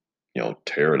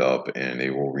 tear it up and they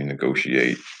will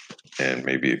renegotiate and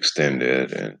maybe extend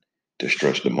it and to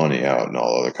stretch the money out and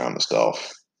all other kind of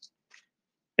stuff.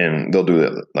 And they'll do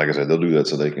that. Like I said, they'll do that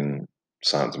so they can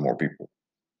sign some more people.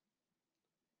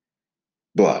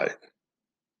 But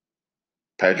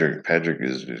Patrick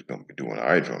is going to be doing all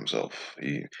right for himself.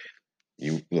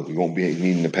 Look, we won't be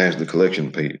needing to pass the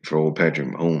collection plate for old Patrick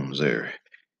Mahomes there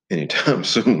anytime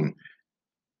soon.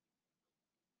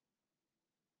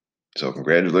 So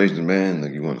congratulations, man.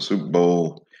 Look, you won a Super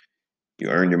Bowl. You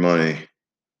earned your money.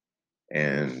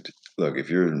 And look, if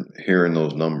you're hearing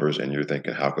those numbers and you're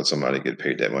thinking, how could somebody get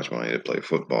paid that much money to play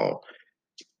football?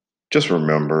 Just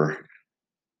remember,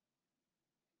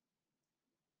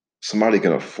 somebody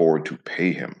can afford to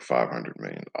pay him $500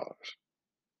 million.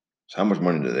 So how much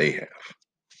money do they have?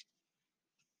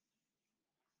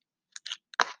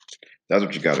 That's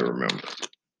what you got to remember.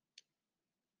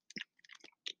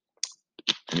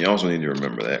 And you also need to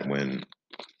remember that when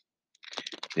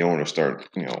you want to start,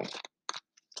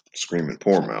 screaming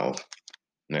poor mouth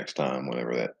next time,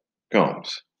 whenever that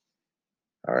comes.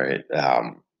 All right.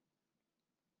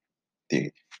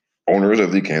 The owners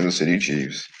of the Kansas City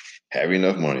Chiefs have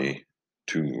enough money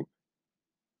to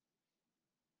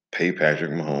pay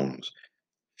Patrick Mahomes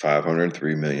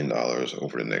 $503 million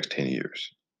over the next 10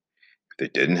 years. If they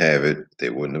didn't have it, they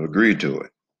wouldn't have agreed to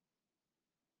it.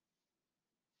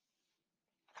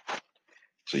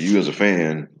 So you as a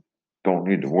fan don't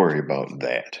need to worry about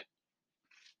that.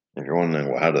 If you're wondering,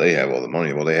 well, how do they have all the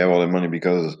money? Well, they have all the money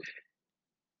because,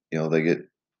 they get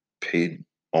paid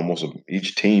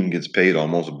each team gets paid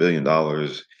almost $1 billion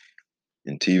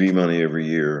in TV money every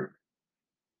year,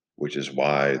 which is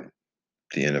why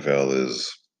the NFL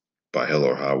is, by hell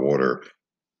or high water,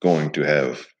 going to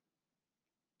have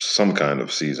some kind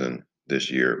of season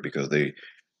this year because they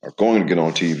are going to get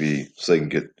on TV so they can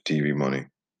get TV money.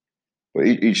 But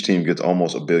each team gets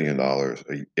almost $1 billion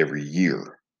every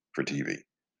year for TV.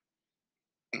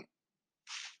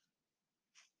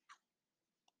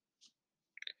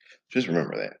 Just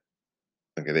remember that.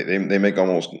 Okay, they make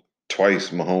almost twice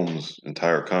Mahomes'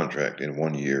 entire contract in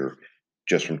 1 year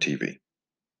just from TV.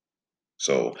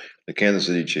 So the Kansas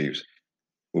City Chiefs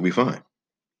will be fine.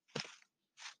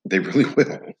 They really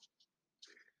will.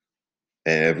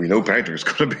 And we know Patrick's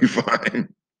going to be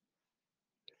fine.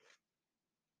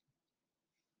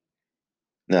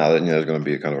 Now, there's going to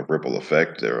be a kind of a ripple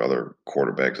effect. There are other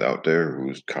quarterbacks out there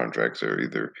whose contracts are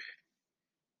either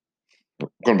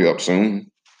going to be up soon.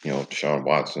 Deshaun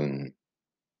Watson,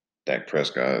 Dak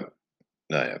Prescott.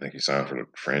 Nah, I think he signed for the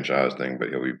franchise thing, but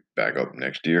he'll be back up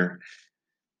next year.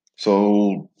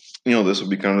 So, this will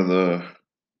be kind of the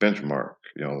benchmark.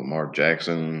 Lamar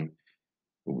Jackson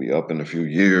will be up in a few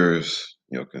years.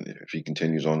 If he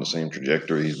continues on the same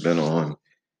trajectory he's been on,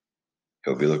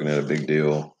 he'll be looking at a big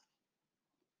deal.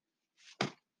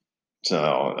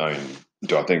 So, I mean,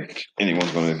 do I think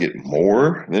anyone's going to get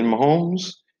more than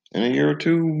Mahomes in a year or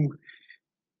two?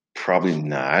 Probably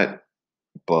not.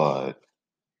 But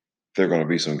there are going to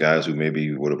be some guys who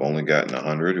maybe would have only gotten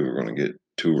 100 who are going to get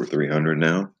 200 or 300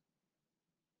 now.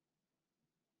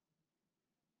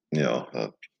 You know, uh,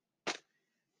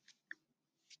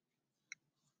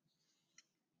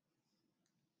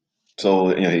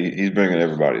 so he's bringing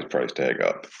everybody's price tag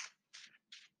up,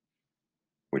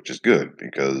 which is good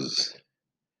because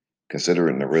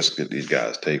considering the risk that these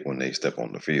guys take when they step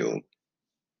on the field,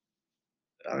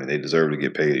 I mean, they deserve to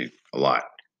get paid a lot.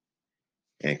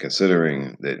 And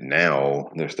considering that now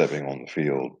they're stepping on the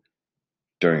field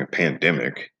during a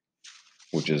pandemic,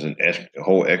 which is a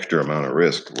whole extra amount of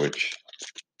risk, which,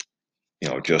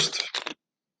 just,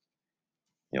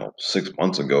 6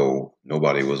 months ago,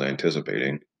 nobody was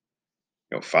anticipating.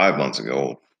 5 months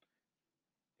ago,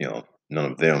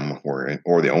 none of them were,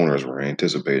 or the owners were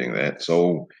anticipating that.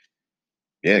 So,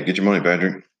 yeah, get your money,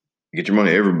 Patrick. Get your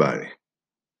money, everybody.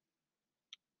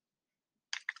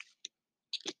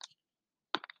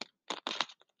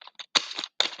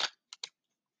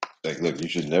 Like, look, you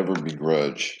should never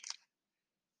begrudge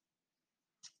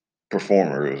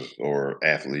performers or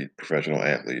professional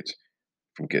athletes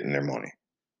from getting their money.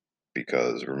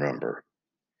 Because remember,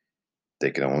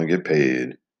 they can only get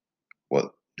paid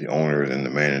what the owners and the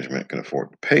management can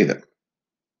afford to pay them.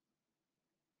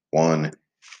 One,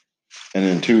 and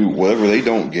then two, whatever they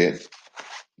don't get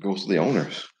goes to the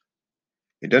owners.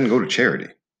 It doesn't go to charity,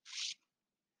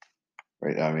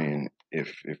 right? I mean,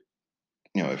 if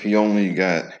he only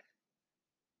got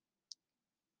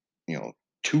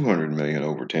 200 million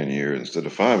over 10 years instead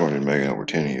of 500 million over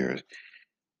 10 years,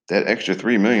 that extra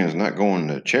 3 million is not going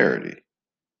to charity.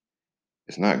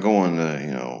 It's not going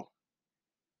to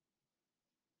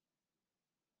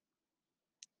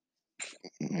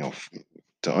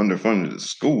to underfunded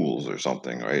schools or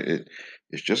something, right?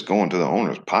 It's just going to the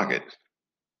owner's pocket.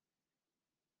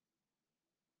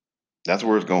 That's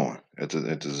where it's going. It's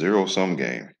a zero sum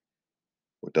game.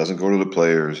 What doesn't go to the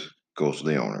players goes to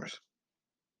the owners.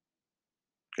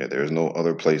 Okay, there's no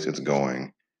other place it's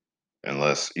going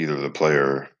unless either the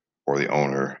player or the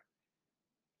owner,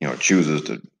 chooses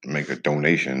to make a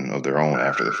donation of their own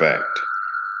after the fact.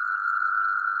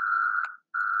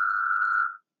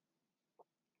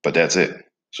 But that's it.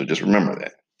 So just remember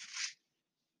that.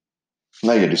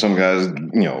 Now, do some guys,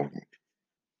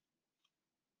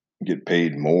 get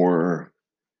paid more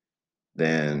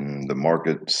than the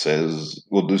market says?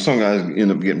 Well, do some guys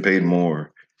end up getting paid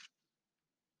more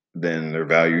than their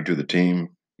value to the team?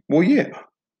 Well, yeah.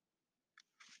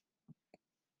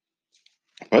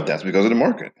 But that's because of the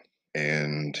market.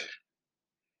 And,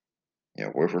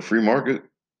 we're for free market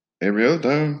every other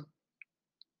time.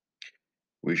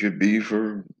 We should be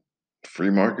for free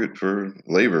market for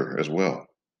labor as well.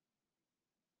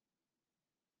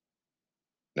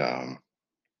 Um,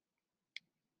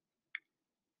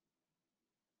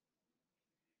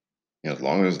 as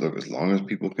long as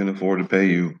people can afford to pay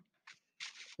you,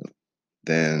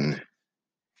 then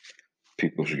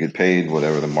people should get paid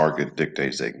whatever the market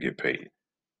dictates they can get paid,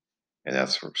 and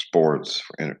that's for sports,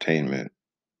 for entertainment,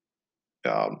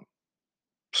 um,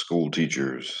 school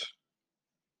teachers,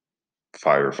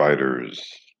 firefighters,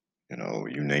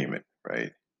 you name it,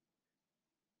 right?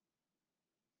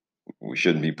 We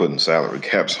shouldn't be putting salary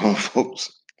caps on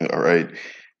folks. All right,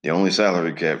 the only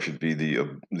salary cap should be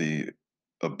the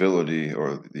ability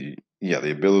or the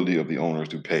ability of the owners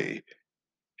to pay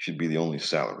should be the only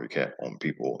salary cap on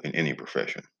people in any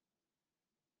profession.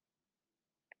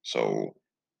 So,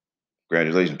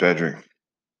 congratulations, Patrick.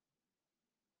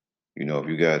 If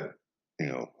you got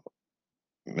 $1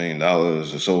 million or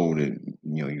so that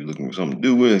you're looking for something to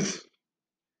do with.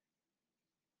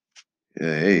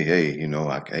 Yeah, hey,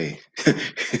 hey,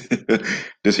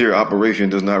 this here operation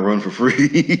does not run for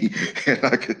free,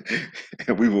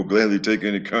 and we will gladly take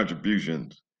any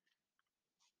contributions.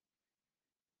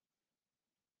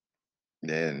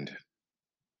 And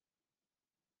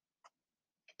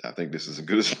I think this is as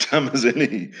good a time as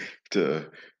any to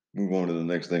move on to the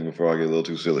next thing before I get a little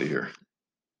too silly here.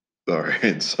 All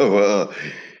right, so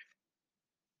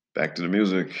back to the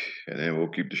music, and then we'll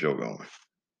keep the show going.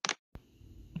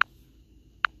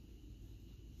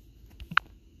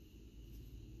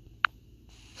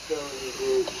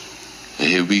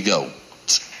 Here we go.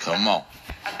 Come on.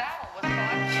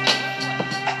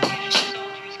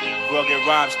 Rugged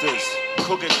rhymesters,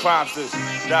 crooked crimesters,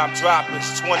 dime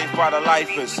droppers, 25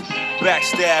 lifers,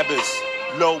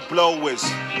 backstabbers, low blowers,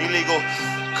 illegal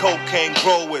cocaine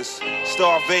growers,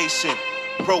 starvation,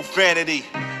 profanity,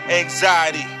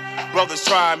 anxiety, brothers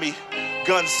try me,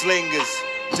 gunslingers,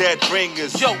 dead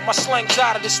bringers. Yo, my slang's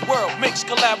out of this world. Mixed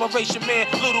collaboration, man,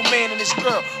 little man and his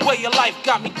girl. Way of life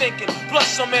got me thinking.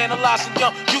 Plus I'm analyzing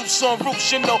young youths on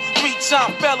roofs. You know,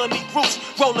 3-time felony groups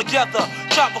roll together.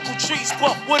 Tropical trees,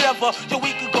 puff, whatever. Yo,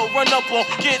 we could go run up on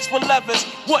kids with levers.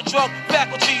 What drug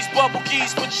faculties, bubble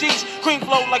keys with cheese. Cream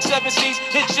flow like 7 C's.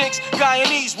 Hit chicks,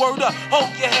 Guyanese, word up. Hold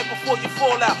your head before you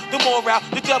fall out. The morale,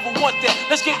 the devil want that.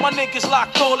 Let's get my niggas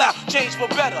locked all out. Change for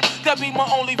better. That be my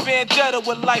only vendetta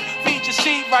with life. Feed your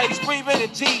seed right, he's breathing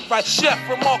and deep right. Chef,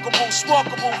 remarkable,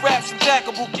 sparkable, raps, and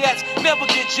jackable cats. Never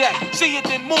get jacked. See it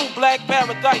then move, black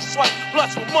paradise. Swipe,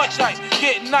 plus with much ice.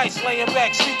 Getting nice, laying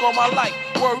back, speak on my life.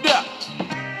 Word up.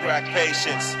 Crack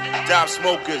patients, dime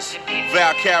smokers,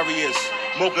 vow carriers,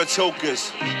 mocha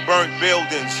tokers, burnt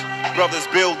buildings, brothers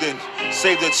building,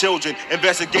 save the children,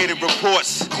 investigative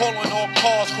reports. Calling all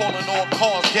cars,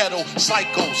 ghetto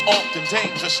psychos, often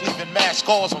dangerous, leaving mass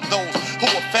scars on those who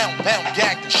were found, bound,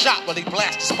 gagged, and shot when they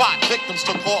blasted spot. Victims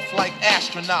took off like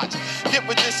astronauts. Get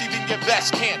with this, even your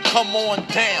best can't. Come on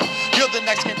down, you're the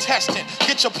next contestant.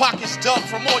 Get your pockets dug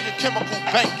from all your chemical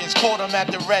bankings. Caught them at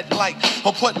the red light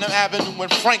on Putnam Avenue in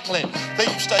Franklin. They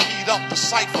used to heat up the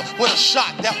cipher with a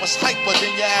shot that was hyper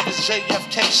than your average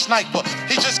JFK sniper.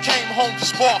 He just came home to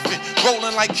Sparfit,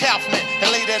 rolling like Kaufman,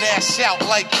 and lay that ass out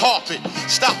like carpet.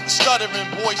 Stop the stuttering,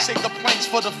 boys, say complaints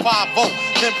for the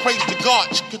 5-0, then praise the God,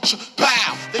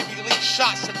 bow. They release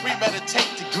shots and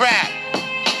premeditate to grab,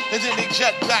 and then they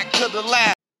jet back to the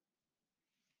lab.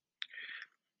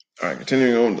 All right,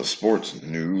 continuing on to sports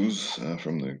news,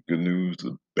 from the good news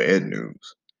to the bad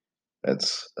news.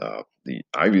 That's the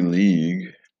Ivy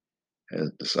League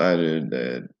has decided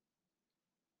that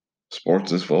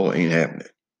sports this fall ain't happening.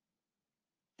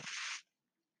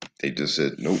 They just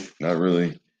said, nope, not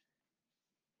really.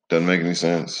 Doesn't make any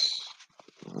sense.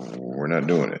 We're not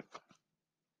doing it.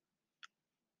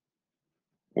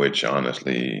 Which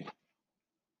honestly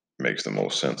makes the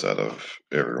most sense out of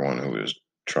everyone who is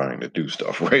trying to do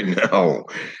stuff right now.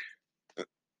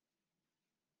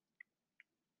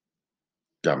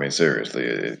 I mean,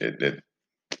 seriously,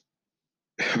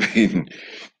 I mean,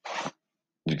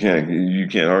 you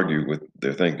can't argue with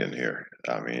their thinking here.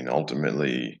 I mean,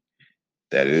 ultimately,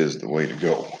 that is the way to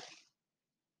go.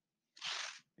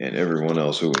 And everyone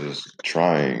else who is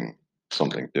trying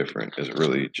something different is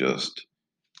really just,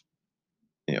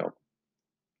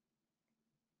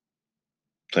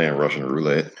 playing Russian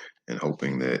roulette and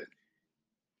hoping that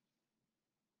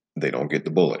they don't get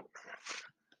the bullet.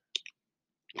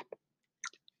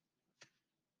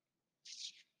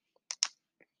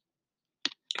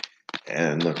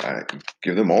 And look, I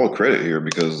give them all the credit here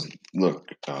because, look,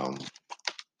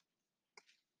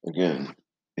 again,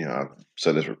 I've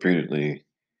said this repeatedly,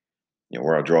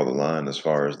 where I draw the line as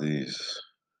far as these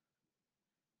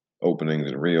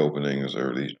openings and reopenings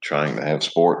or these trying to have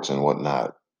sports and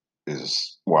whatnot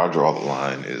is where I draw the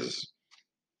line is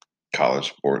college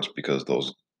sports because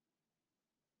those,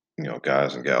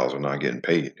 guys and gals are not getting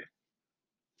paid.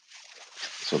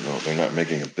 So no, they're not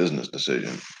making a business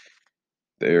decision.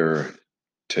 They're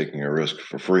taking a risk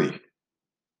for free.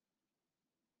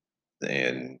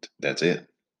 And that's it.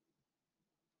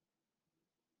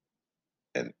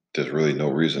 And there's really no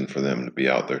reason for them to be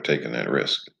out there taking that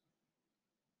risk.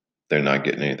 They're not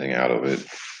getting anything out of it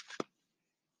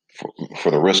for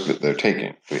the risk that they're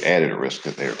taking. The added risk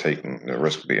that they're taking, the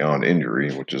risk beyond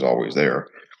injury, which is always there.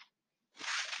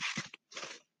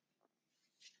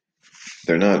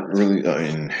 They're not really, I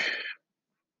mean,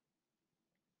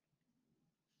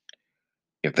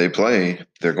 if they play,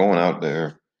 they're going out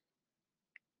there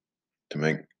to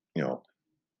make,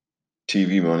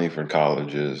 TV money for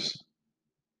colleges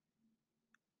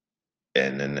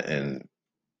and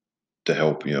to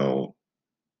help,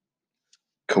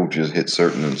 coaches hit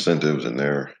certain incentives in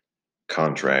their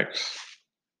contracts.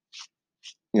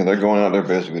 They're going out there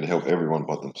basically to help everyone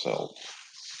but themselves.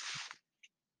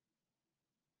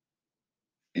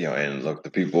 And look,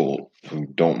 the people who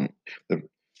don't, the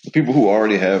people who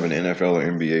already have an NFL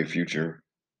or NBA future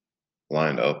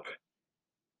lined up,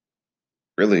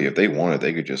 really, if they wanted,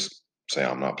 they could just say,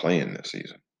 I'm not playing this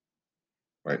season.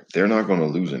 Right? They're not going to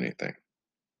lose anything.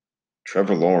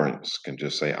 Trevor Lawrence can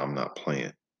just say, I'm not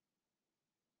playing.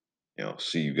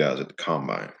 See you guys at the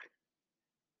combine.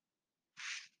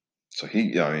 So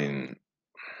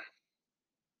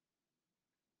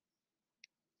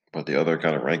but the other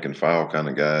kind of rank and file kind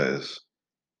of guys,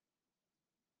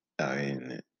 I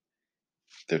mean,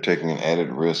 they're taking an added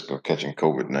risk of catching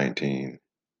COVID-19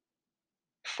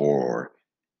 for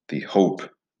the hope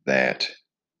that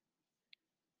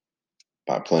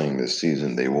by playing this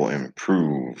season, they will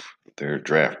improve their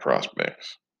draft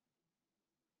prospects.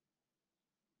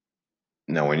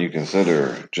 Now, when you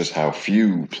consider just how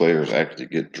few players actually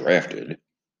get drafted,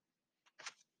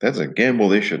 that's a gamble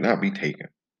they should not be taking.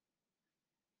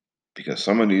 Because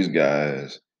some of these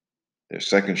guys, they're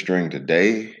second string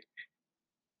today,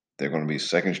 they're going to be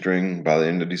second string by the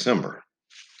end of December.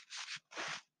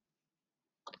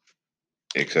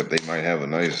 Except they might have a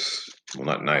nice, well,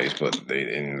 not nice, but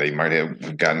they might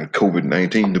have gotten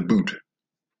COVID-19 to boot.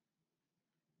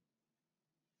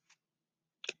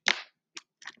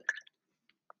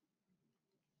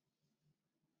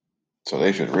 So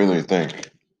they should really think.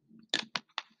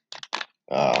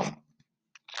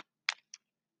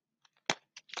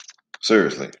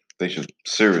 Seriously, they should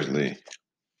seriously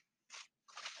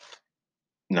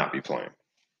not be playing.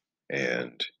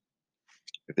 And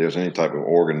if there's any type of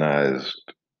organized,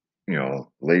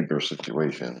 labor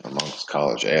situation amongst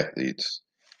college athletes,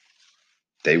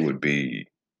 they would be,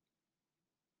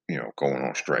 going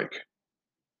on strike.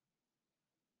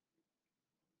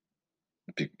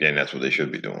 And that's what they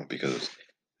should be doing because,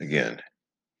 again,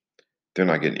 they're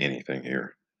not getting anything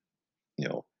here.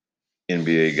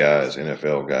 NBA guys,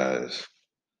 NFL guys,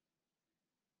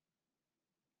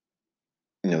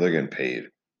 they're getting paid.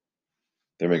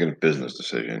 They're making a business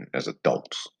decision as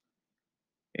adults.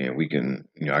 And we can,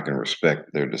 I can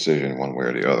respect their decision one way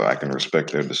or the other. I can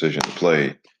respect their decision to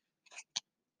play.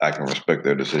 I can respect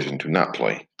their decision to not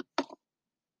play.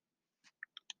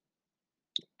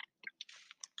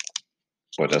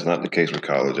 But that's not the case with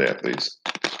college athletes.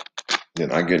 They're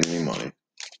not getting any money,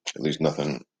 at least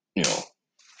nothing,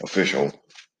 official.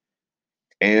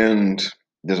 And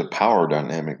there's a power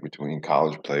dynamic between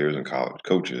college players and college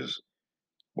coaches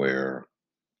where,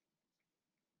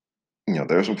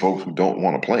 there's some folks who don't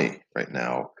want to play right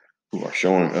now who are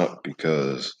showing up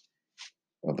because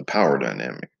of the power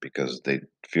dynamic, because they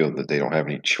feel that they don't have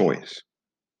any choice.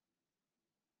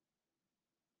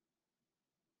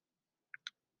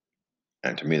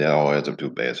 And to me, that all adds up to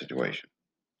a bad situation.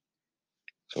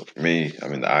 So for me,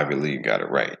 the Ivy League got it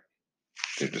right.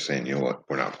 They're just saying, you know what,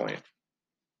 we're not playing.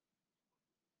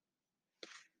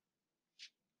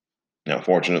 Now,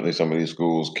 fortunately, some of these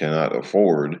schools cannot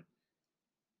afford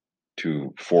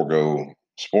to forego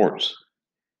sports.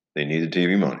 They need the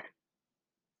TV money.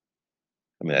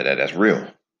 That's real.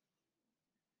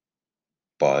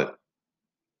 But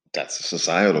that's a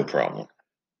societal problem.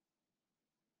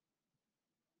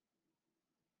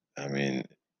 When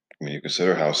you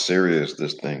consider how serious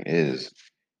this thing is,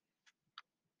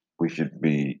 we should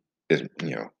be,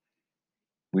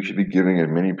 we should be giving as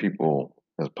many people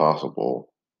as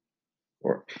possible,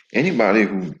 or anybody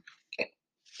who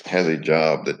has a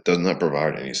job that does not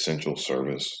provide an essential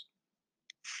service,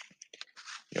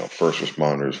 first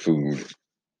responders, food,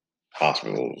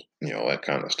 hospitals, that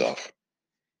kind of stuff.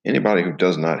 Anybody who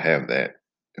does not have that,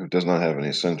 who does not have an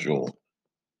essential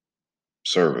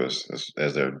service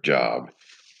as their job,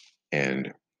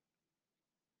 and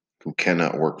who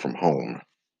cannot work from home,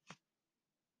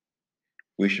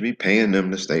 we should be paying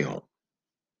them to stay home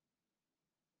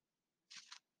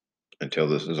until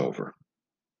this is over.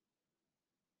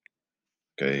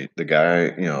 Okay, the guy,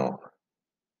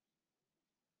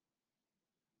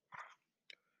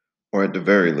 or at the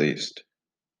very least,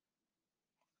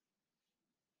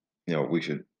 we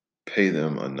should pay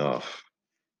them enough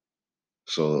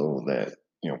so that,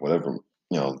 whatever,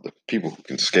 the people who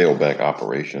can scale back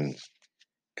operations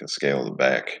can scale it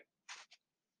back.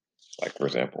 Like, for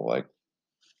example, like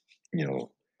I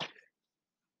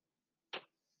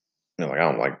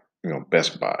don't like,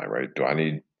 Best Buy, right? Do I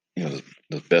need, does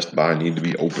Best Buy need to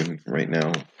be open right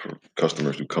now for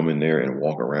customers who come in there and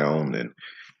walk around and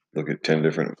look at 10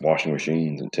 different washing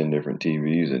machines and 10 different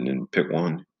TVs and then pick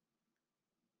one?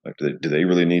 Like, do they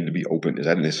really need to be open? Is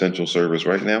that an essential service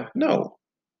right now? No.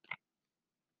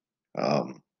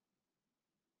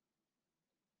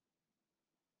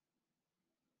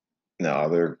 Now, are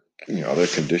there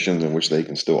conditions in which they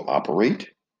can still operate?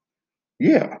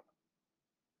 Yeah.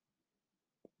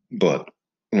 But,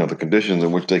 the conditions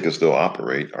in which they can still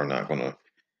operate are not going to,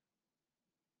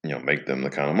 make them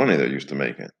the kind of money they're used to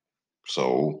making.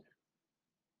 So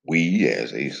we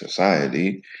as a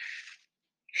society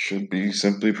should be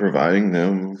simply providing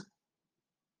them,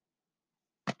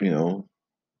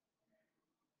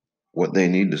 what they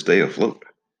need to stay afloat.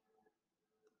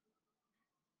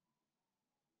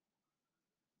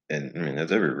 And I mean,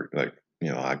 that's every like,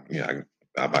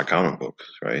 I buy comic books,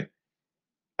 right?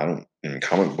 I don't. And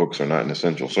comic books are not an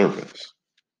essential service.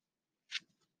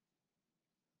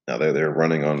 Now they're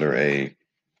running under a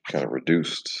kind of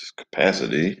reduced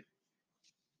capacity.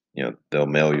 They'll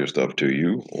mail your stuff to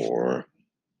you, or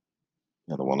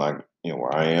the one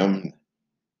where I am,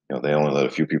 they only let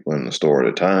a few people in the store at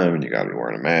a time, and you got to be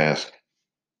wearing a mask,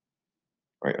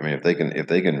 right? I mean, if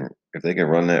they can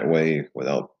run that way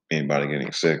without anybody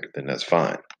getting sick, then that's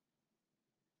fine.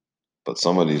 But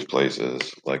some of these places,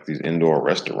 like these indoor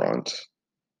restaurants,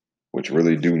 which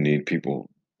really do need people,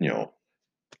 to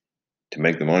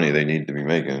make the money they need to be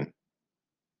making,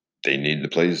 they need the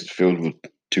place filled with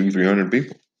 200-300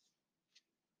 people.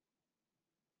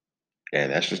 And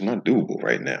that's just not doable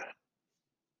right now.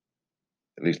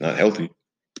 At least not healthy.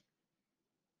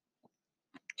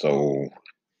 So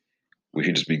we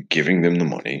should just be giving them the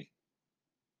money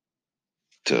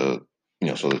to,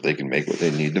 so that they can make what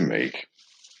they need to make,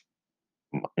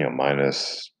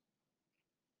 minus,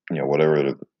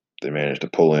 whatever they manage to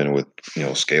pull in with,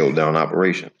 scaled down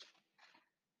operations.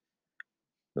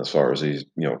 As far as these,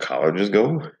 colleges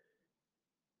go,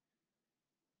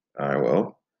 all right,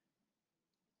 well,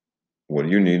 what do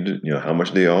you need to, how much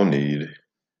do they all need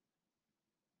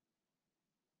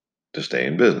to stay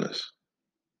in business?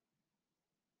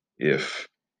 If,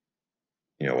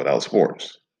 without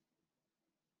sports.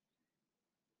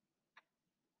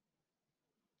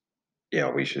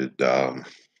 Yeah, we should, they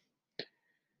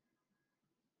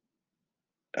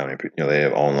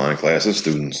have online classes,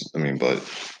 students, but,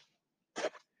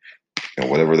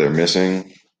 whatever they're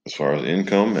missing as far as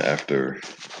income after,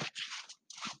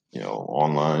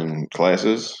 online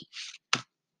classes,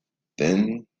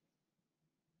 then,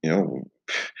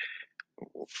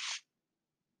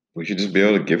 we should just be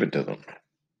able to give it to them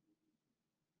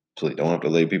so they don't have to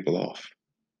lay people off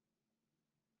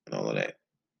and all of that.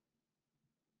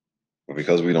 But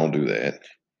because we don't do that,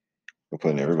 we're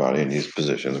putting everybody in these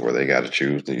positions where they got to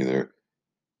choose to either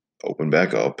open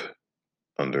back up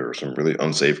under some really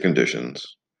unsafe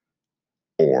conditions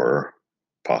or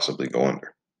possibly go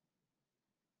under.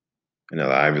 And now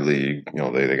the Ivy League,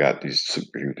 they got these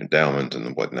super huge endowments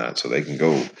and whatnot, so they can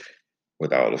go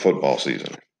without a football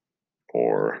season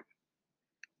or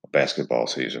a basketball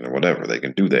season or whatever. They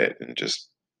can do that and just,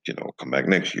 come back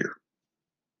next year.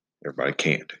 Everybody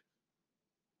can't.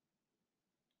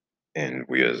 And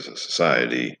we as a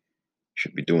society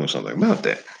should be doing something about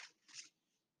that.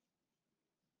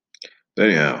 But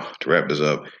anyhow, to wrap this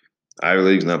up, Ivy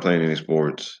League's not playing any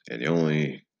sports, and the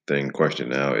only thing questioned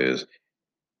now is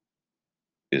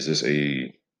this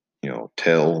a,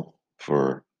 tell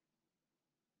for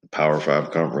Power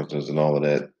 5 conferences and all of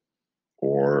that,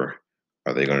 or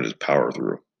are they going to just power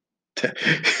through?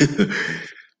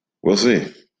 We'll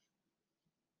see.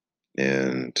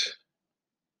 And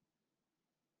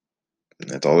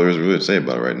that's all there is really to say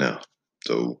about it right now.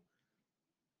 So,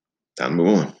 time to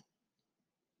move on.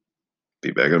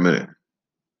 Be back in a minute.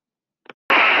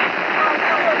 Wu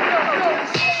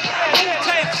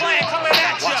Tang Clan coming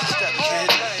at ya.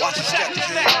 Watch your step, kid.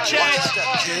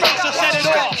 So set it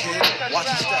off. Watch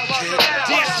your step, kid.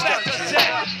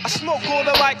 I smoke on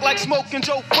the mic like smoking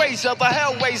Joe Frazier, the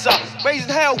Hellraiser, raising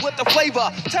hell with the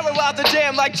flavor, terrorize the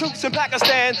jam like troops in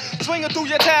Pakistan, swinging through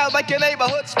your town like your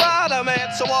neighborhood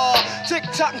Spider-Man. So tick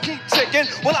tock and keep ticking,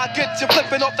 when I get you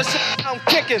flipping off the shit I'm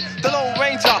kicking. The Lone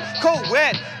Ranger,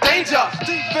 co-ed, danger,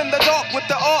 deep in the dark with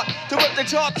the art to rip the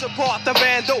charts apart. The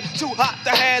vandal, too hot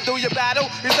to handle your battle.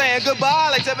 You're saying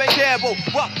goodbye like Tevin Campbell.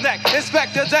 Roughneck,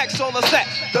 Inspector Dex on the set.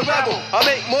 The rebel, I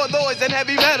make more noise than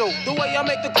heavy metal. The way I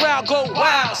make the crowd go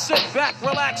wild. Sit back,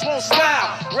 relax, won't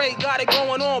smile. Ray got it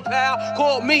going on, pal.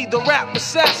 Call me the rap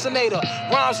assassinator.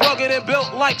 Rhymes rugged and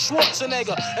built like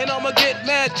Schwarzenegger. And I'ma get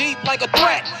mad deep like a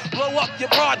threat. Blow up your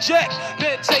project,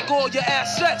 then take all your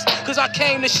assets. Cause I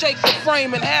came to shake the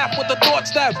frame in half with the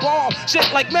thoughts that bomb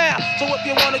shit like math. So if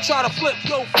you wanna try to flip,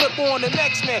 yo, flip on the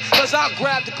next man. Cause I'll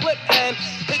grab the clip and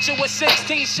hit you with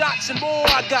 16 shots and more.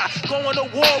 I got going to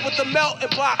war with the melting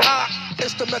pot.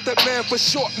 It's the Method Man for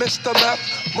short, Mr. Meth.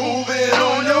 Move it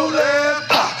on your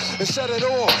left. and set it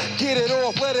off. Get it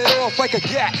off, let it off like a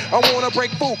gat. I wanna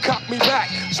break food, cop me back.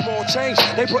 Small change,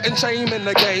 they putting shame in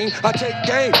the game. I take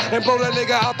game and blow that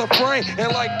nigga out the frame.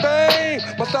 And like bang,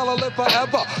 my style live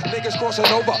forever. Niggas crossing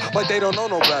over like they don't know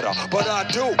no better. But I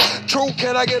do. True,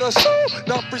 can I get a sue?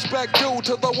 Enough respect due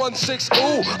to the 1-6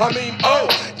 ooh. I mean, oh,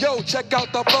 yo, check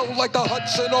out the flow like the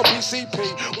Hudson or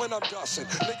PCP. When I'm dusting,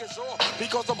 niggas off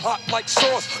because I'm hot like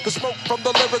sauce. The smoke from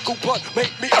the lyrical blood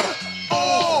make me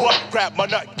What crap, my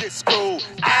nut gets screwed.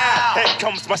 Ah, here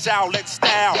comes my Shaolin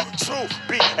style. True,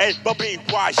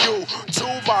 B-A-B-Y-U.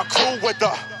 To my crew with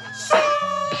the...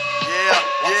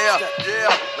 Yeah.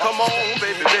 Come on,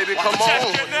 baby, come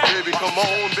on. Baby, come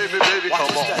on, baby,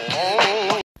 come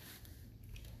on.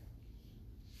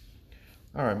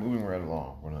 All right, moving right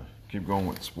along. We're going to keep going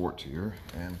with sports here.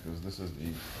 And because this is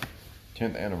the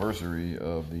 10th anniversary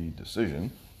of the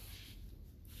decision,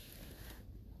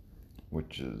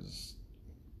 which is,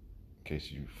 in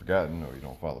case you've forgotten or you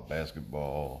don't follow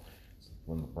basketball,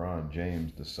 when LeBron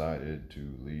James decided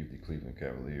to leave the Cleveland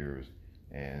Cavaliers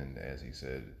and, as he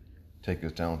said, take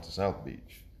his talent to South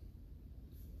Beach.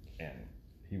 And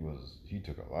he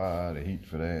took a lot of heat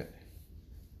for that,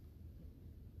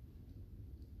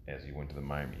 as he went to the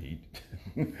Miami Heat.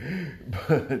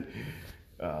 But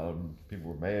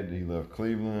people were mad that he left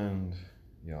Cleveland,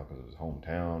 because of his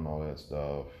hometown, all that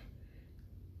stuff.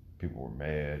 People were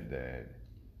mad that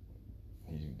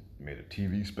he made a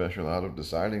TV special out of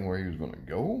deciding where he was going to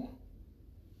go.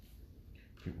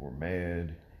 People were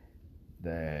mad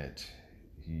that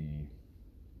he,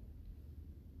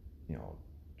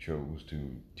 chose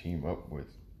to team up with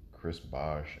Chris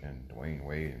Bosh and Dwayne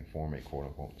Wade and form a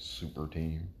quote-unquote super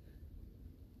team.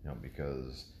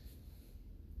 Because,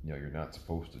 you're not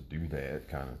supposed to do that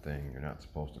kind of thing. You're not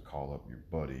supposed to call up your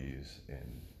buddies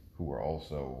and who are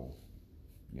also,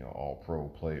 all pro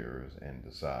players and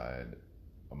decide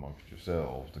amongst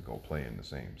yourselves to go play in the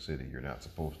same city. You're not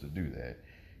supposed to do that.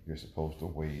 You're supposed to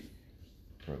wait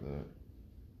for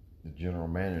the general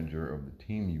manager of the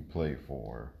team you play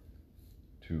for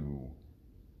to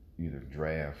either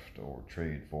draft or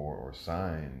trade for or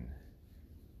sign,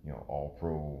 all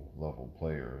pro level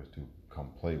players to come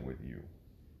play with you.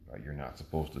 Right? You're not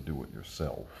supposed to do it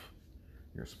yourself.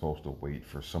 You're supposed to wait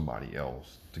for somebody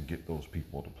else to get those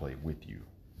people to play with you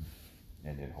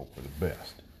and then hope for the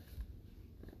best.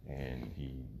 And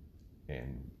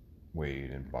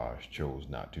Wade and Bosh chose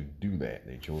not to do that.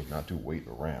 They chose not to wait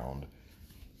around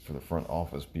for the front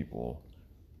office people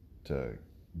to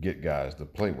get guys to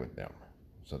play with them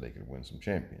so they could win some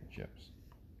championships.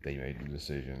 They made the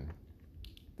decision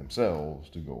themselves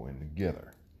to go in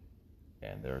together.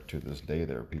 And to this day,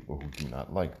 there are people who do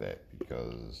not like that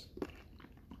because,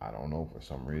 I don't know, for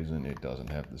some reason, it doesn't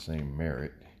have the same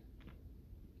merit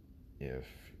if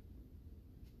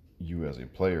you as a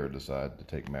player decide to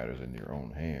take matters in your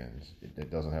own hands.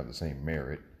 It doesn't have the same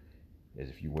merit as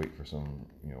if you wait for some,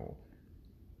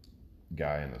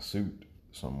 guy in a suit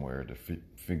somewhere to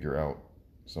figure out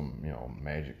some,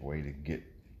 magic way to get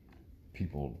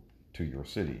people to your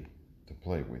city to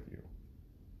play with you.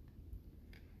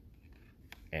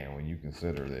 And when you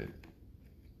consider that,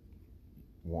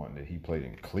 one, that he played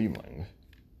in Cleveland,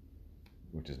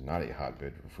 which is not a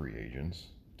hotbed for free agents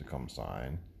to come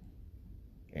sign,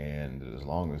 and as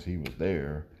long as he was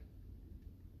there,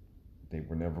 they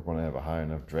were never going to have a high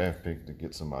enough draft pick to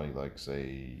get somebody like,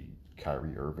 say,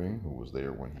 Kyrie Irving, who was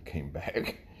there when he came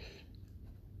back.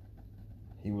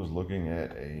 He was looking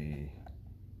at a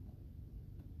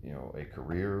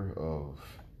career of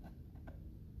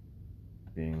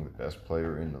being the best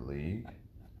player in the league,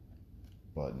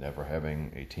 but never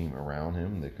having a team around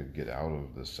him that could get out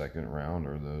of the second round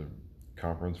or the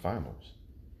conference finals.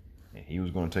 And he was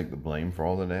going to take the blame for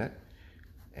all of that,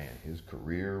 and his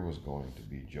career was going to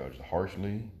be judged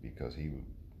harshly because he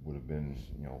would have been,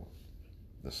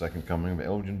 the second coming of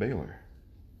Elgin Baylor,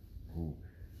 who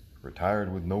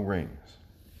retired with no rings,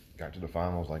 got to the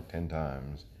finals like 10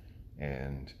 times,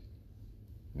 and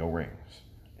no rings.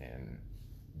 And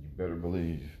you better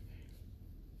believe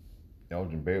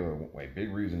Elgin Baylor, a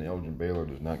big reason Elgin Baylor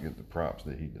does not get the props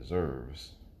that he deserves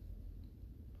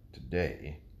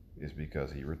today is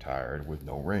because he retired with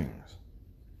no rings.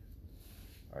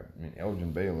 I mean,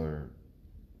 Elgin Baylor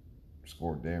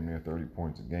scored damn near 30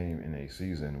 points a game in a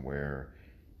season where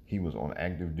he was on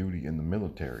active duty in the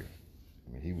military.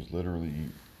 I mean, he was literally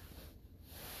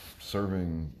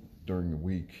serving during the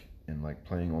week and like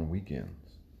playing on weekends.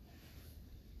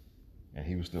 And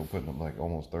he was still putting up like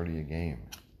almost 30 a game.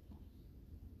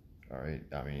 All right,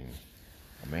 I mean,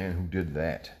 a man who did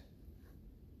that,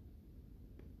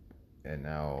 and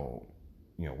now,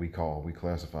 we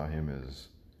classify him as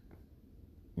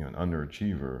an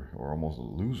underachiever or almost a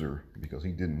loser because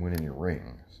he didn't win any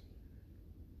rings.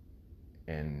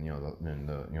 And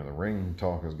the ring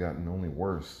talk has gotten only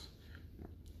worse,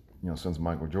 since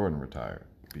Michael Jordan retired,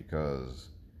 because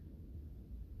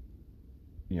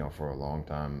for a long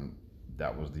time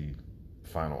that was the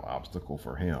final obstacle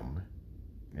for him,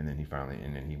 and then he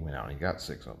went out and he got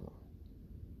 6 of them,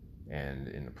 and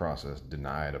in the process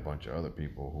denied a bunch of other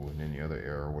people who in any other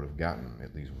era would have gotten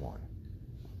at least one.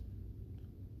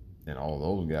 And all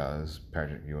those guys,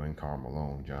 Patrick Ewing, Karl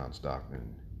Malone, John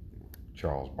Stockton,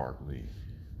 Charles Barkley,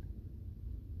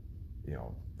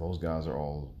 those guys are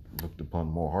all looked upon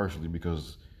more harshly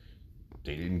because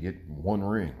they didn't get one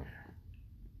ring.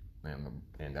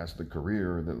 And that's the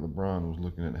career that LeBron was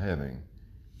looking at having.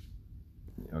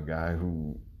 A guy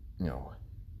who,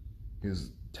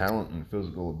 his talent and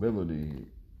physical ability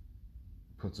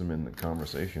puts him in the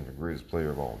conversation for greatest player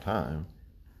of all time.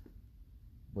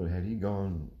 But had he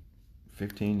gone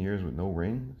 15 years with no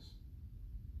rings,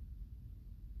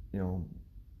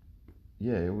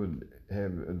 it would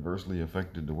have adversely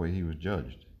affected the way he was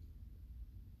judged.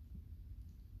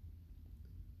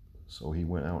 So he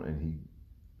went out and he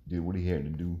did what he had to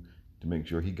do to make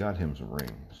sure he got him some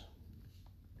rings.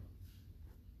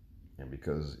 And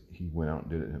because he went out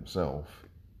and did it himself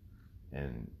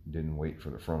and didn't wait for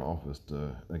the front office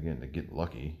to get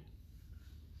lucky,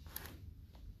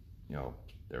 there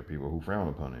are people who frown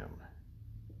upon him.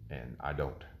 And I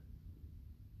don't.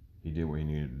 He did what he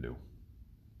needed to do.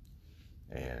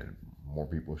 And more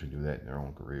people should do that in their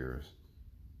own careers.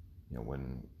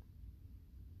 When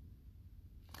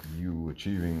you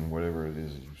achieving whatever it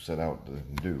is you set out to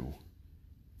do,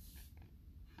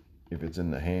 if it's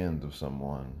in the hands of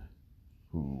someone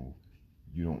who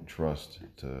you don't trust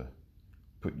to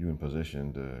put you in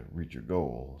position to reach your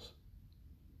goals,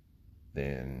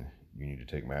 then you need to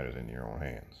take matters into your own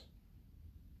hands,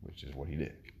 which is what he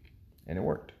did. And it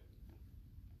worked.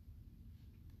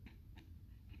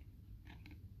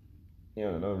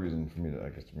 Another reason for me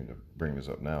to bring this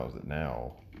up now is that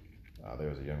now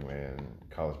there's a young man,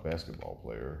 college basketball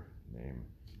player named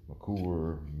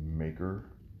McCool Maker.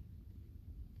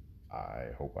 I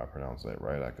hope I pronounced that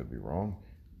right. I could be wrong,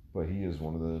 but he is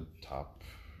one of the top,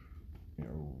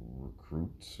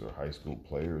 recruits or high school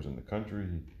players in the country,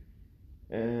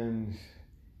 and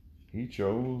he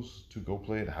chose to go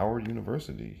play at Howard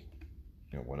University.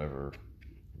 Whenever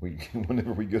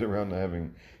we get around to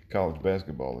having college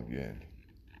basketball again.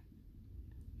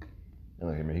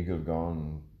 And he could have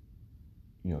gone,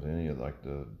 to any of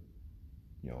the,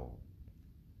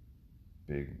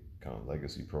 big kind of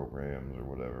legacy programs or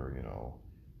whatever,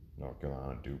 North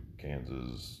Carolina, Duke,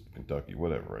 Kansas, Kentucky,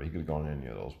 whatever, right? He could have gone to any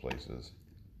of those places.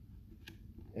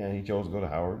 And he chose to go to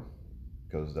Howard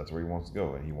because that's where he wants to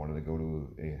go. And he wanted to go to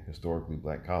a historically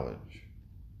black college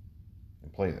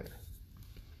and play there.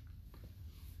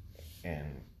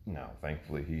 And now,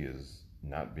 thankfully, he is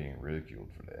not being ridiculed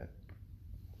for that.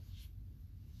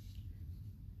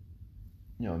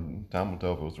 Time will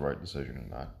tell if it was the right decision or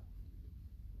not.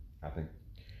 I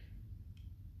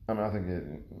don't think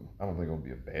it'll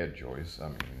be a bad choice.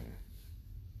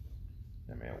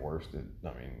 At worst,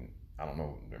 I don't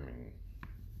know.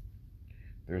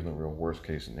 There's no real worst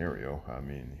case scenario.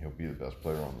 He'll be the best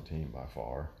player on the team by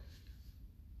far.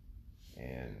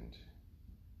 And,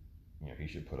 he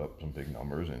should put up some big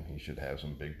numbers and he should have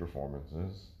some big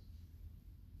performances.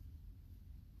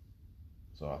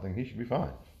 So I think he should be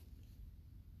fine.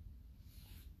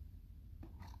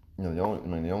 The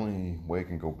only way it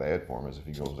can go bad for him is if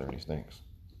he goes there and he stinks.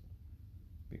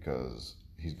 Because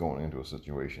he's going into a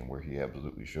situation where he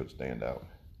absolutely should stand out.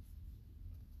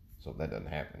 So if that doesn't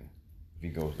happen, if he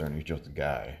goes there and he's just a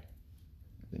guy,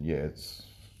 then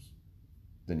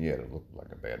it'll look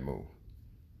like a bad move.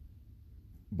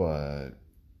 But,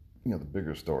 the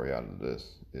bigger story out of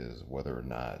this is whether or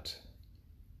not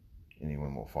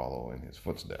anyone will follow in his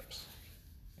footsteps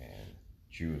and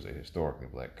choose a historically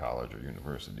black college or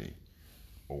university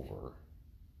over,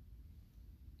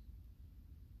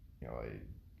 a,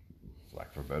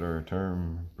 lack for a better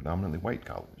term, predominantly white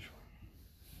college.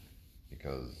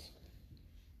 Because,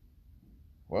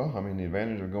 the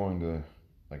advantage of going to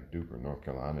Duke or North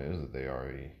Carolina is that they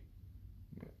are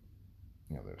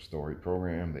they're a storied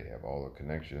program. They have all the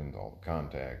connections, all the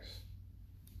contacts.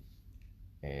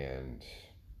 And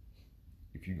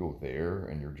if you go there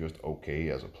and you're just okay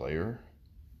as a player,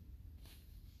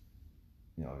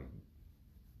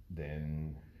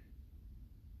 then,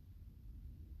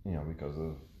 because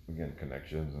of, again,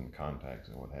 connections and contacts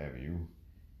and what have you,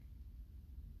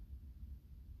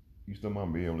 you still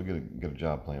might be able to get a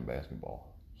job playing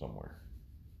basketball somewhere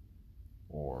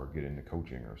or get into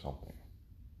coaching or something.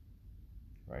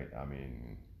 right? I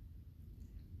mean,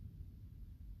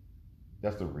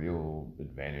 that's the real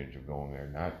advantage of going there.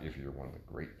 Not if you're one of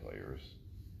the great players,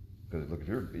 because look,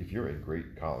 if you're a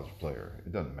great college player,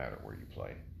 it doesn't matter where you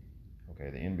play. Okay,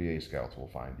 the NBA scouts will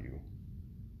find you.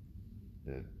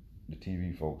 The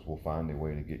TV folks will find a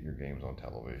way to get your games on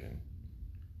television.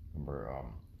 Remember,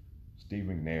 Steve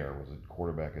McNair was a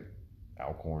quarterback at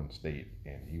Alcorn State,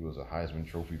 and he was a Heisman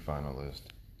Trophy finalist,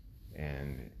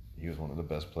 and he was one of the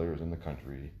best players in the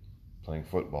country playing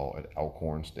football at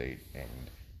Alcorn State,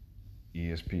 and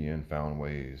ESPN found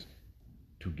ways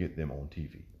to get them on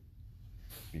TV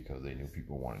because they knew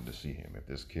people wanted to see him. If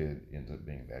this kid ends up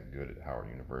being that good at Howard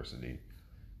University,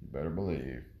 you better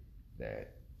believe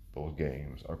that those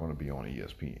games are going to be on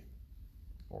ESPN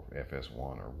or FS1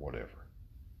 or whatever.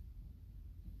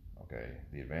 Okay,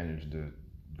 the advantage to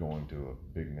going to a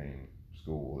big name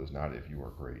school is not if you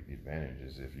are great. The advantage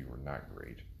is if you are not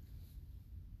great.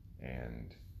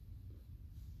 And,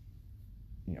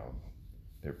 you know,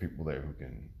 there are people there who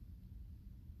can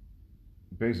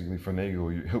basically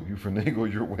help you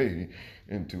finagle your way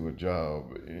into a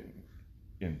job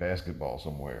in basketball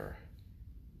somewhere,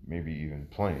 maybe even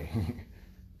playing.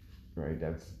 Right?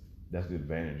 That's the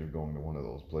advantage of going to one of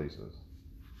those places.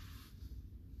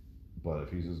 But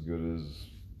if he's as good as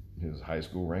his high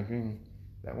school ranking,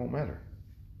 that won't matter.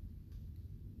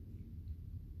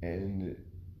 And,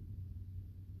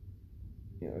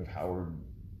 you know, if Howard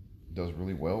does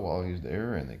really well while he's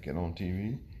there and they get on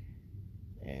TV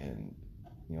and,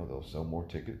 you know, they'll sell more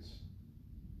tickets,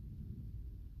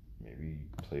 maybe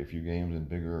play a few games in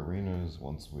bigger arenas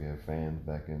once we have fans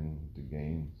back in the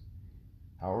games,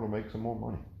 Howard will make some more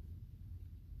money.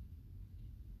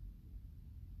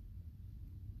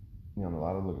 You know, a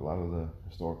lot of the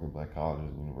historically black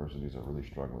colleges and universities are really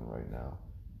struggling right now.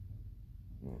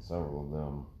 You know, several of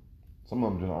them, some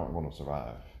of them just aren't going to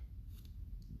survive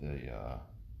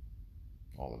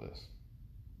all of this.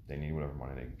 They need whatever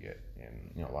money they can get,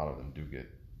 and you know, a lot of them do get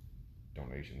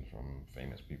donations from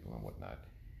famous people and whatnot.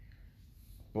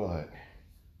 But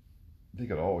they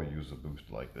could all use a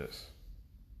boost like this.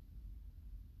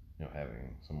 You know,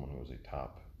 having someone who is a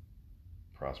top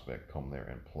prospect come there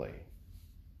and play,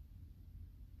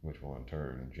 which will in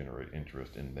turn generate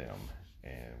interest in them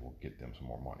and will get them some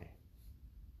more money.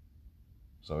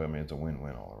 So, I mean, it's a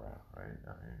win-win all around, right?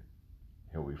 I mean,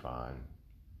 he'll be fine,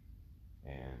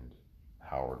 and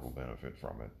Howard will benefit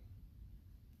from it.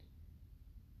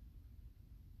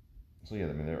 So, yeah,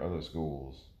 I mean, there are other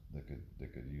schools that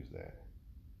could use that,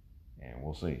 and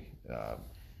we'll see. I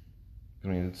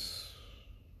mean,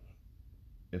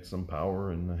 it's some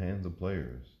power in the hands of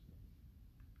players.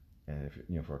 And if,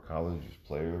 you know, for a college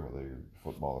player, whether you're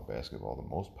football or basketball,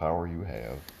 the most power you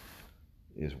have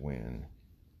is when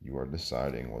you are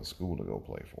deciding what school to go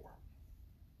play for.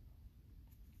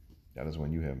 That is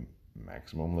when you have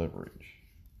maximum leverage.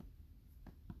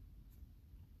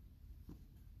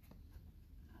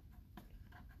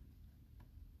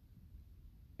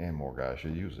 And more guys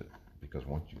should use it, because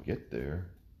once you get there,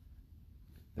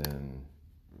 then,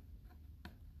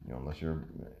 you know, unless you're,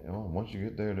 you know, once you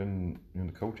get there, then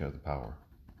the coach has the power.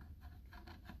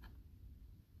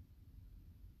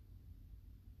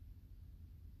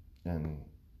 And,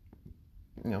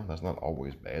 you know, that's not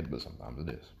always bad, but sometimes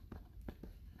it is.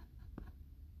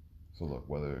 So look,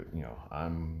 whether, you know,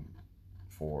 I'm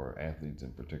for athletes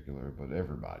in particular, but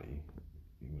everybody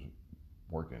who's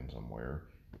working somewhere,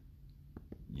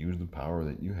 use the power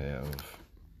that you have.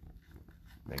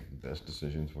 Make the best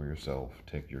decisions for yourself.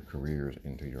 Take your careers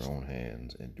into your own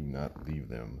hands and do not leave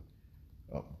them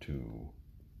up to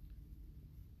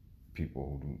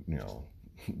people who, you know,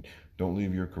 don't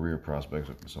leave your career prospects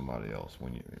up to somebody else.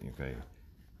 When you, okay,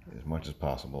 as much as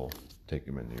possible, take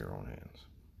them into your own hands.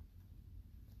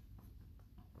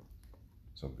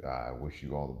 So I wish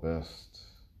you all the best,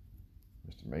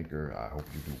 Mr. Maker. I hope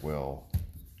you do well,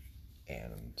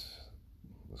 and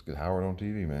let's get Howard on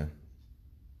TV, man.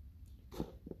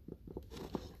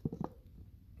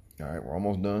 All right, we're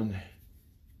almost done.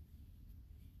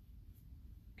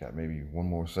 Got maybe one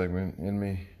more segment in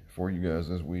me for you guys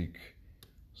this week.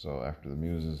 So after the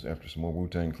muses, after some more Wu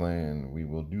Tang Clan, we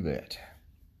will do that.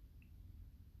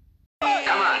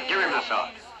 Come on, give him the sauce.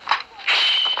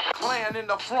 Clan in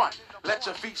the front. let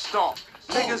your feet stomp.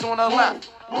 Niggas on the left,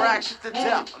 rag shit to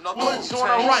death. Hoods on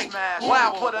the right,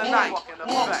 wild for the night.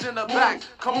 Punks in the back,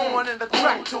 come on in the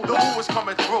track too. The who is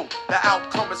coming through, the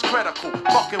outcome is critical.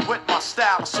 Fucking with my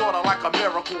style, sorta like a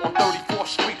miracle. On 34th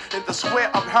Street, in the square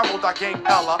of Herald, I gained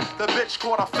Ella. The bitch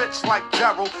caught a fits like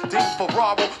Gerald. Dean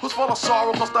Ferraro, who's full of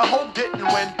sorrow, cause the hoe didn't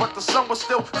win. But the sun will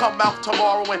still come out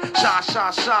tomorrow and shine,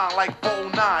 shine, shine like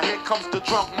 09. Here comes the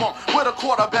drunk monk with a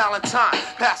quarter Valentine.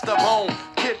 Pass the bone,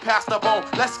 kid, pass the bone.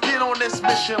 Let's get on this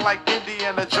mission like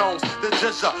Indiana Jones. The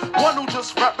Jizza, one who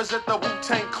just represent the Wu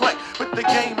Tang Clan with the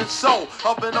game and soul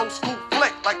of an old school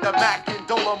flick like the Mac and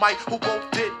Dolomite, who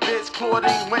both did biz.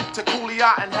 Claudine went to Cooley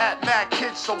and had mad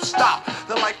kids, so stop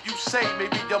the life you say,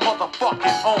 maybe your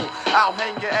motherfucking own. I'll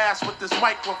hang your ass with this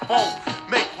microphone.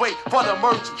 Make way for the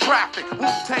emerging traffic. Wu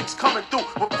Tang's coming through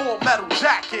with full metal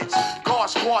jackets. Guard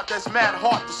squad that's mad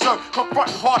hard to serve.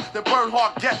 Confronting hard, then burn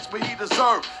hard gets what he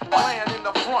deserved. Playing in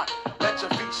the front, let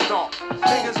your feet stomp.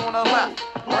 Niggas on the left,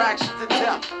 rag shit to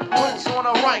death. Hoods on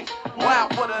the right,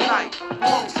 wild for the night.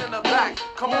 Punks in the back,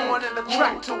 come on in the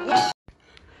track to.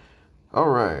 All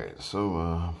right,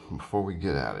 so before we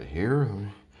get out of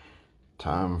here,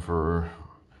 time for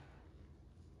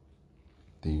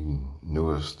the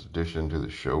newest addition to the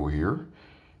show here,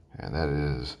 and that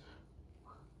is,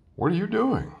 what are you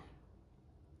doing?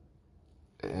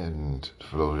 And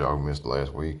for those of y'all who missed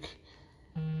last week,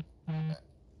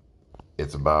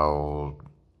 it's about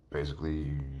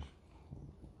basically,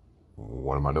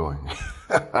 what am I doing?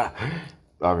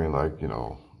 I mean, like,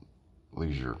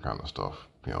 leisure kind of stuff,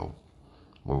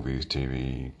 movies,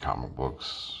 TV, comic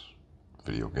books,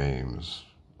 video games,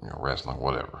 wrestling,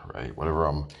 whatever, right? Whatever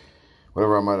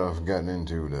I might have gotten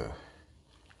into to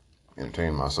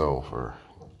entertain myself or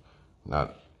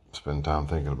not spend time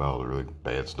thinking about the really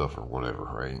bad stuff or whatever,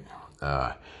 right?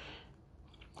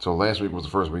 So last week was the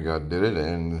first week I did it,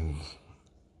 and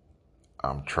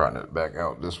I'm trying it back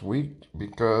out this week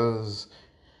because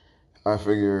I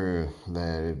figure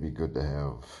that it'd be good to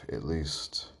have at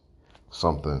least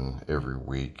something every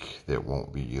week that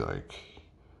won't be like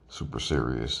super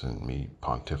serious and me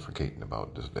pontificating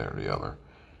about this, that, or the other,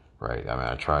 right? I mean,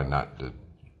 I try not to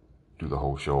do the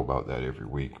whole show about that every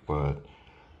week, but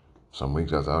some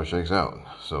weeks that's how it shakes out.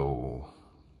 So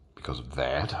because of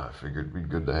that, I figured it'd be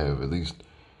good to have at least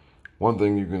one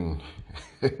thing you can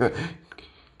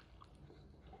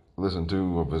listen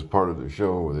to as part of the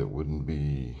show that wouldn't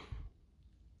be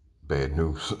bad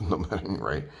news,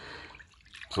 right?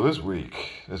 So this week.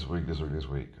 Last week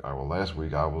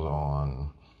I was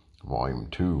on volume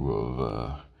 2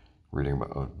 of reading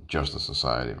about Justice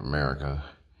Society of America.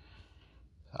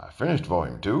 I finished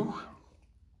volume 2,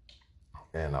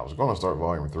 and I was going to start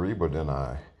volume 3, but then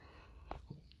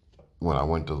when I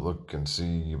went to look and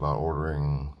see about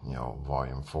ordering,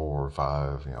 volume 4 or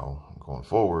 5, going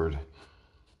forward,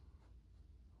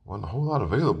 wasn't a whole lot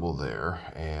available there,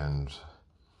 and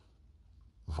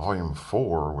volume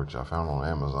 4, which I found on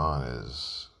Amazon,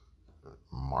 is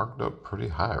marked up pretty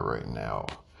high right now.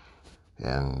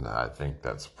 And I think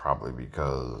that's probably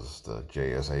because the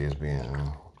JSA is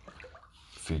being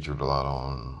featured a lot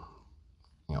on,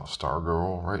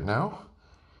 Stargirl right now.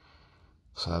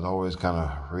 So that always kind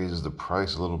of raises the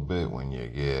price a little bit when you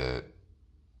get,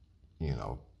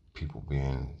 people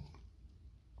being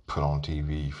put on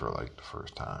TV for like the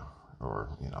first time, or,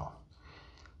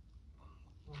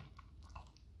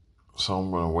 So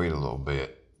I'm going to wait a little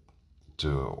bit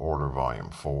to order volume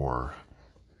 4.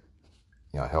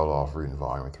 I held off reading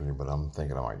volume 3, but I'm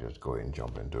thinking I might just go ahead and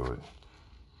jump into it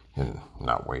and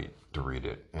not wait to read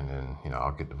it. And then,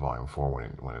 I'll get to volume 4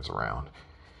 when it's around.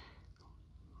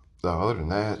 Other than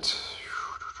that,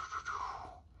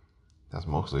 that's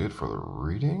mostly it for the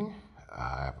reading.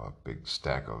 I have a big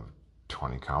stack of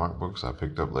 20 comic books I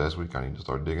picked up last week I need to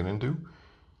start digging into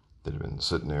that have been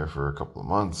sitting there for a couple of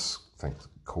months, thanks to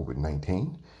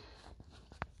COVID-19.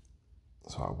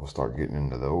 So I will start getting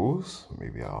into those.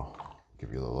 Maybe I'll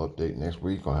give you a little update next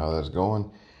week on how that's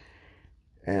going.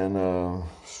 And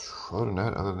other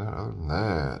than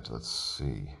that, let's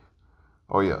see.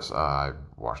 Oh yes, I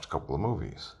watched a couple of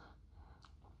movies.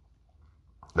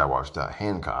 I watched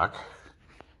Hancock,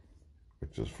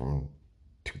 which is from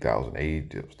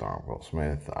 2008. It was starring Will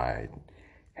Smith. I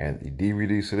had the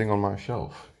DVD sitting on my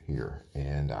shelf here,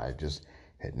 and I just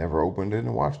had never opened it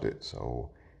and watched it.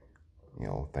 So,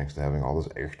 thanks to having all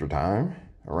this extra time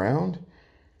around,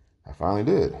 I finally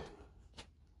did.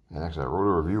 And actually, I wrote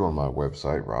a review on my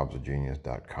website,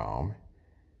 robsagenius.com.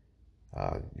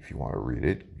 If you want to read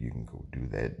it, you can go do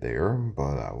that there,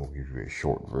 but I will give you a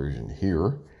short version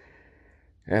here.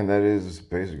 And that is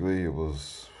basically, it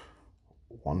was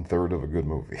 1/3 of a good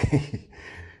movie.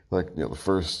 like, the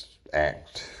first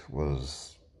act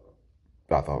was,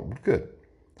 I thought, was good.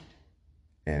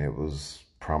 And it was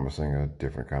promising a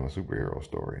different kind of superhero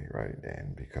story, right?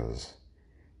 And because,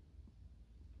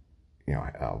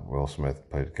 Will Smith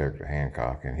played the character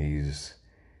Hancock, and he's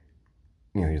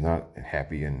not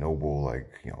happy and noble like,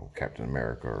 Captain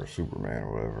America or Superman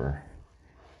or whatever.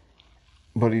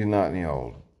 But he's not,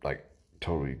 like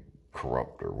totally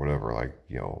corrupt or whatever, like,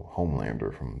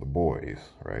 Homelander from The Boys,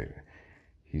 right?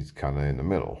 He's kind of in the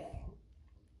middle.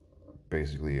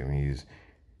 Basically, I mean, he's,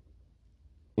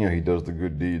 he does the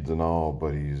good deeds and all,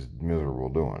 but he's miserable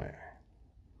doing it.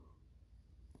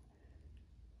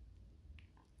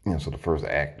 So the first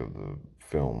act of the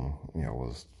film,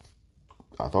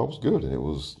 I thought was good, and it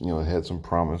was, it had some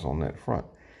promise on that front.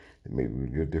 It maybe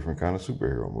would be a different kind of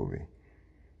superhero movie.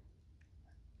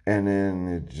 And then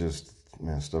it just,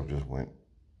 stuff just went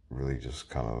really just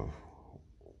kind of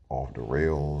off the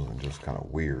rails and just kind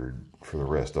of weird for the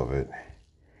rest of it.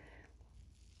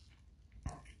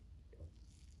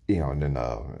 And then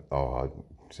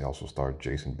she also starred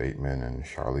Jason Bateman and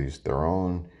Charlize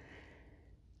Theron.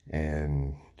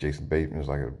 And Jason Bateman is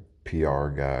like a PR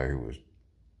guy who was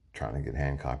trying to get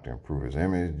Hancock to improve his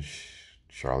image.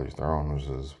 Charlize Theron was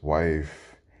his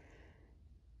wife.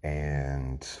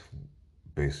 And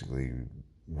basically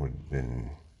what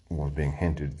was being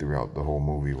hinted throughout the whole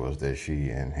movie was that she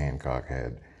and Hancock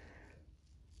had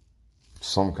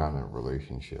some kind of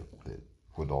relationship that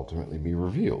would ultimately be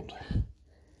revealed.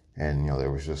 And, there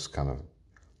was just kind of,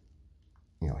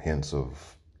 hints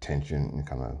of tension and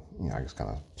kind of, I guess kind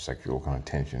of sexual kind of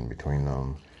tension between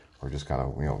them, or just kind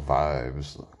of,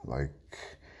 vibes, like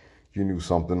you knew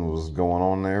something was going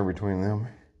on there between them.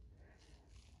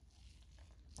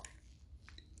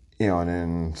 And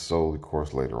then, so of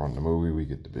course, later on in the movie, we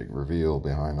get the big reveal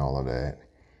behind all of that.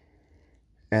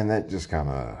 And that just kind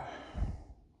of,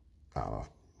 I don't know,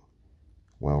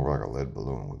 went over like a lead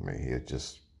balloon with me. It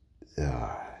just,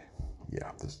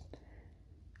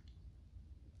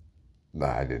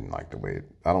 I didn't like the way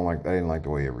I didn't like the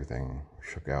way everything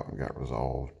shook out and got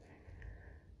resolved.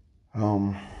 I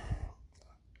don't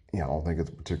think it's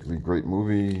a particularly great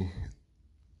movie.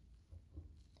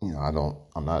 It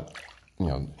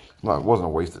wasn't a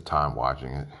waste of time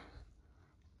watching it.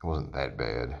 It wasn't that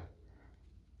bad.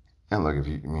 And look, if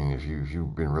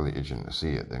you've been really itching to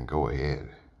see it, then go ahead,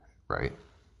 right?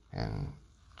 And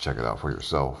check it out for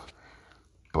yourself.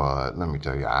 But let me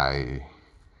tell you, I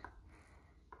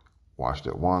watched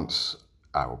it once.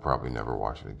 I will probably never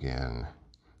watch it again.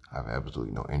 I have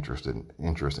absolutely no interest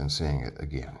in seeing it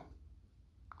again.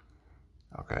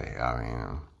 Okay,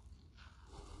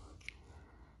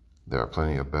 there are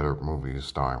plenty of better movies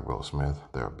starring Will Smith.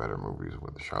 There are better movies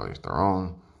with Charlize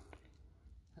Theron.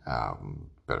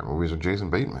 Better movies with Jason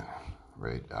Bateman,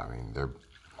 right? There are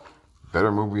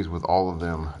better movies with all of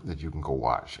them that you can go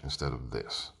watch instead of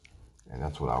this. And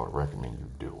that's what I would recommend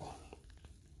you do.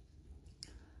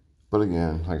 But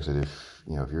again, like I said, if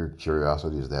your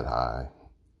curiosity is that high,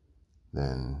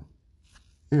 then,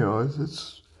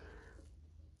 it's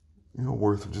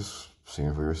worth just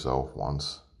seeing for yourself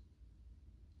once.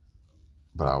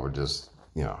 But I would just,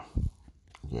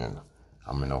 again,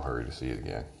 I'm in no hurry to see it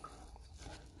again.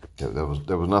 There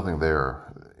was nothing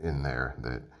in there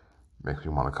that makes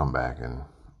me want to come back and,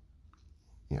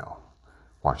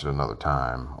 watch it another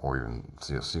time or even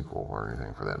see a sequel or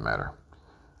anything for that matter.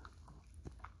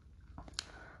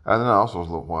 And then I also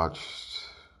watched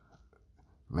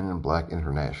Men in Black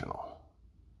International.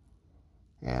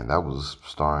 And that was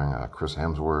starring Chris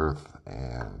Hemsworth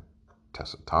and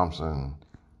Tessa Thompson.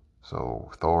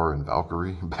 So Thor and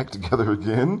Valkyrie back together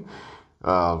again.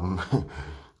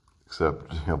 Except,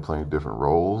 playing different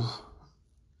roles.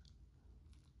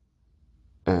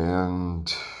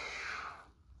 And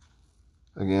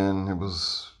again, it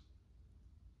was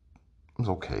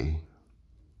okay.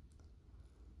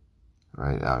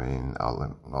 Right? Liam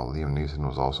Neeson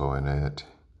was also in it.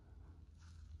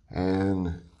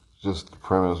 And just the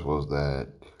premise was that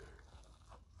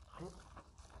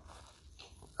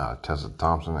Tessa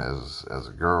Thompson, as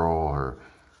a girl, her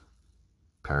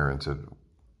parents had,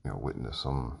 witnessed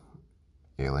some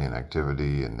alien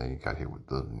activity, and they got hit with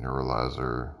the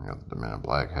neuralizer, that the Men in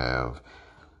Black have,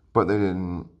 but they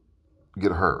didn't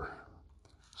get her.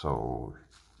 So,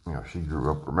 she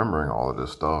grew up remembering all of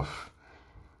this stuff.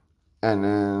 And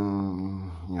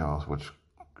then, which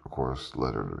of course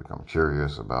led her to become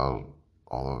curious about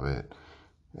all of it.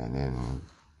 And then,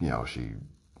 she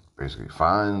basically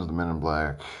finds the Men in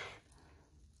Black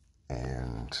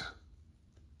and,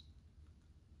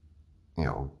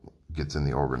 gets in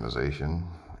the organization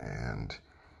and,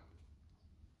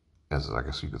 as, I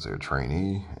guess you could say, a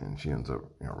trainee, and she ends up,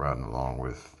 riding along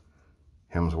with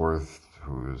Hemsworth,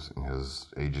 who's in his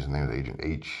name is Agent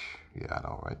H. Yeah, I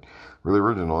know, right? Really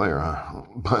original there, huh?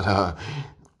 But,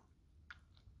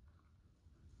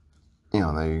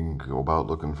 they go about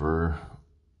looking for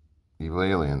evil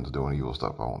aliens doing evil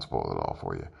stuff. I won't spoil it all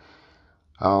for you.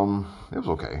 It was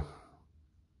okay.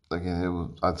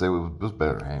 Again, I'd say it was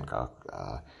better than Hancock.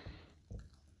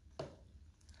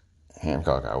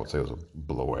 Hancock, I would say, was a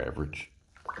below average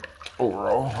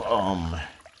overall.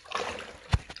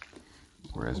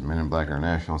 Whereas Men in Black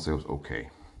International, I'd say it was okay.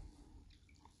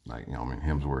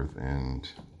 Hemsworth and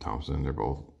Thompson, they're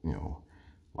both,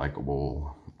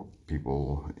 likable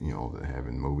people, that have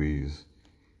in movies.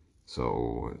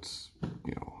 So it's,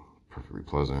 perfectly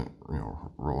pleasant,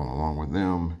 rolling along with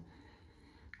them.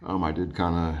 I did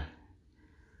kind of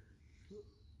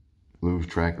lose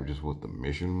track of just what the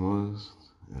mission was.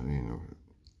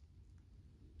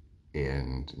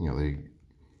 It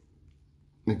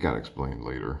got explained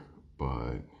later,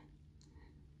 but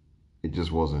it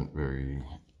just wasn't very,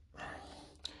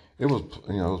 it was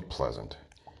pleasant.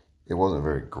 It wasn't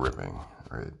very gripping,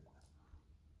 right?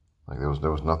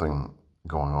 There was nothing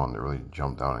going on that really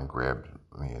jumped out and grabbed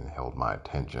me and held my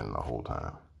attention the whole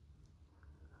time.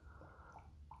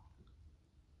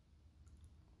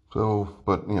 So,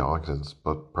 but, like I said, it's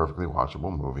a perfectly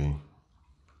watchable movie.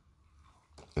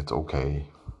 It's okay.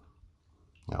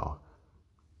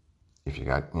 If you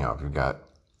got,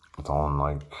 it's on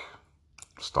like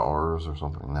Stars or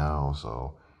something now.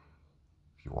 So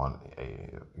if you want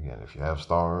if you have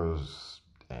Stars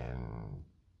and,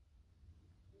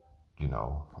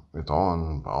 it's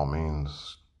on, by all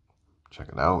means, check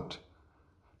it out.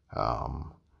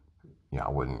 I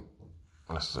wouldn't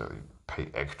necessarily pay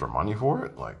extra money for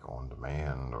it, like on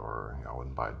demand, or I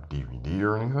wouldn't buy DVD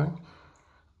or anything.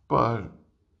 But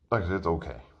like I said, it's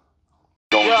okay.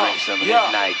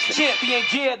 Champion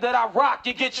gear that I rock,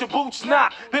 you get your boots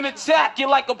knocked, then attack you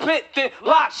like a pit, then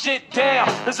lock shit down.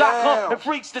 As I come and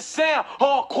freaks the sound,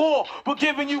 hardcore, but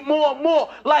giving you more and more,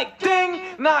 like ding,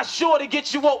 not sure to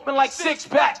get you open like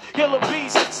 6-packs. Killer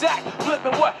bees attack,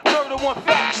 flipping what? Murder one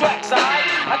fat tracks, alright?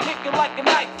 I kick it like a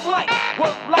night flight,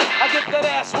 work light, I get that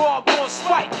ass raw, going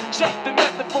spike. Check the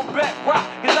method from back rock,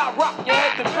 cause I rock your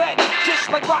head to back, just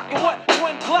like rocking what?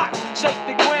 Twin clocks, shake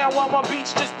the ground while my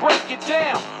beats just break it down.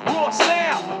 Raw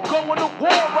sound, going to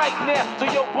war right now. So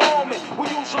you're bombing. We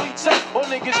usually take all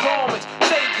niggas' garments.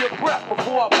 Save your breath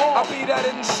before I bomb. I be that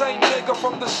insane nigga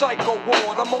from the psycho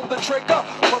ward. I'm on the trigger,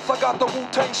 plus I got the Wu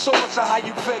Tang sword. So how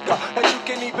you figure that you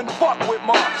can even fuck with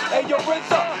mine? Hey, yo,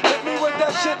 RZA, hit me with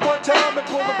that shit one time and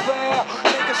pull the bell.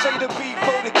 Niggas say the beat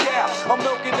for the cow. I'm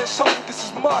milking this hoe. This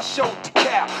is my show to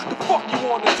cow. The fuck you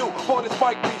wanna do for this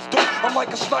mic piece, dude? I'm like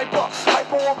a sniper,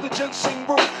 hyper off the ginseng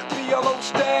root. PLO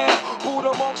style, who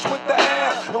the monks with the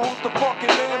ass, and who's the fucking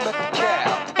man with the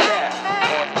cow? The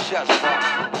cow, or the chest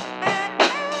bump.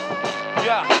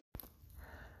 Yeah.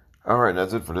 Alright,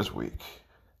 that's it for this week.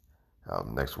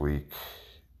 Next week,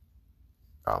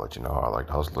 I'll let you know how I liked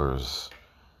Hustlers.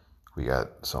 We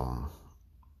got some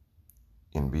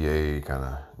NBA kind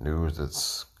of news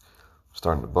that's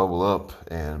starting to bubble up,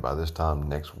 and by this time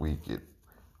next week,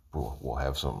 we'll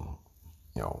have some,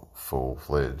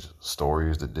 full-fledged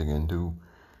stories to dig into.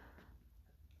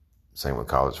 Same with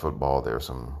college football. There's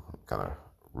some kind of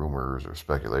rumors or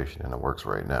speculation in the works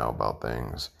right now about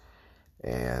things,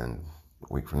 and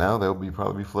a week from now they'll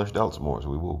probably be fleshed out some more. So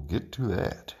we will get to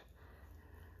that,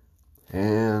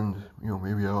 and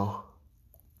maybe I'll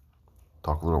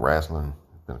talk a little wrestling.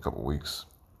 It's been a couple weeks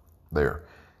there,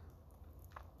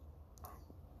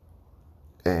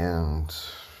 and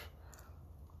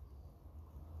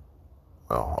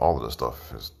well, all of this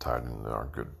stuff is tied into our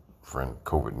good friend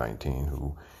COVID-19,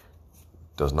 who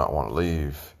does not want to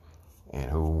leave, and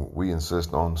who we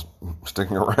insist on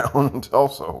sticking around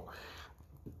also.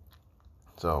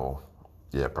 So,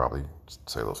 yeah, probably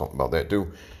say a little something about that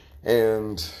too,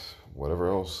 and whatever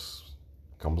else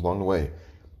comes along the way.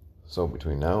 So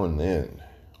between now and then,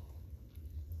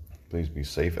 please be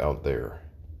safe out there.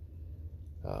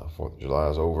 4th of July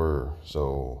is over,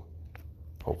 so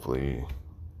hopefully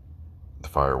the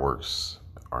fireworks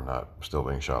are not still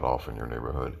being shot off in your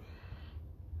neighborhood.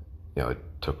 It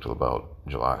took till about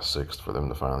July 6th for them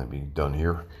to finally be done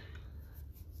here.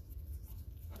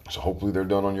 So hopefully they're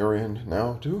done on your end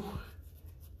now too.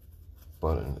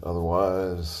 But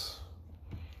otherwise,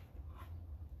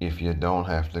 if you don't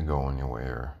have to go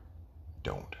anywhere,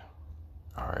 don't.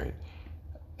 Alright?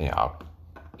 I'll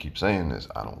keep saying this.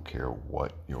 I don't care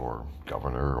what your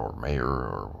governor or mayor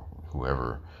or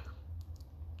whoever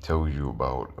tells you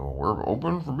about, oh, we're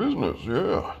open for business,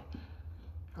 yeah.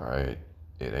 All right,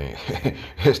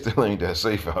 it still ain't that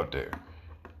safe out there.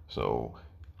 So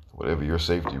whatever your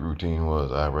safety routine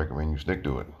was, I recommend you stick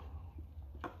to it.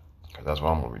 Because that's what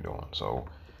I'm going to be doing. So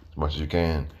as much as you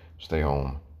can, stay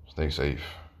home, stay safe.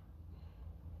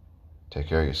 Take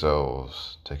care of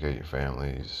yourselves, take care of your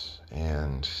families,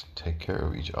 and take care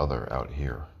of each other out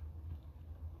here.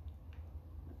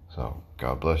 So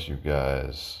God bless you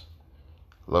guys.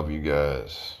 Love you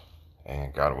guys.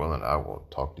 And God willing, I will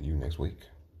talk to you next week.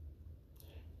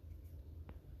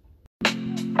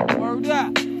 Word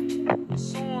up.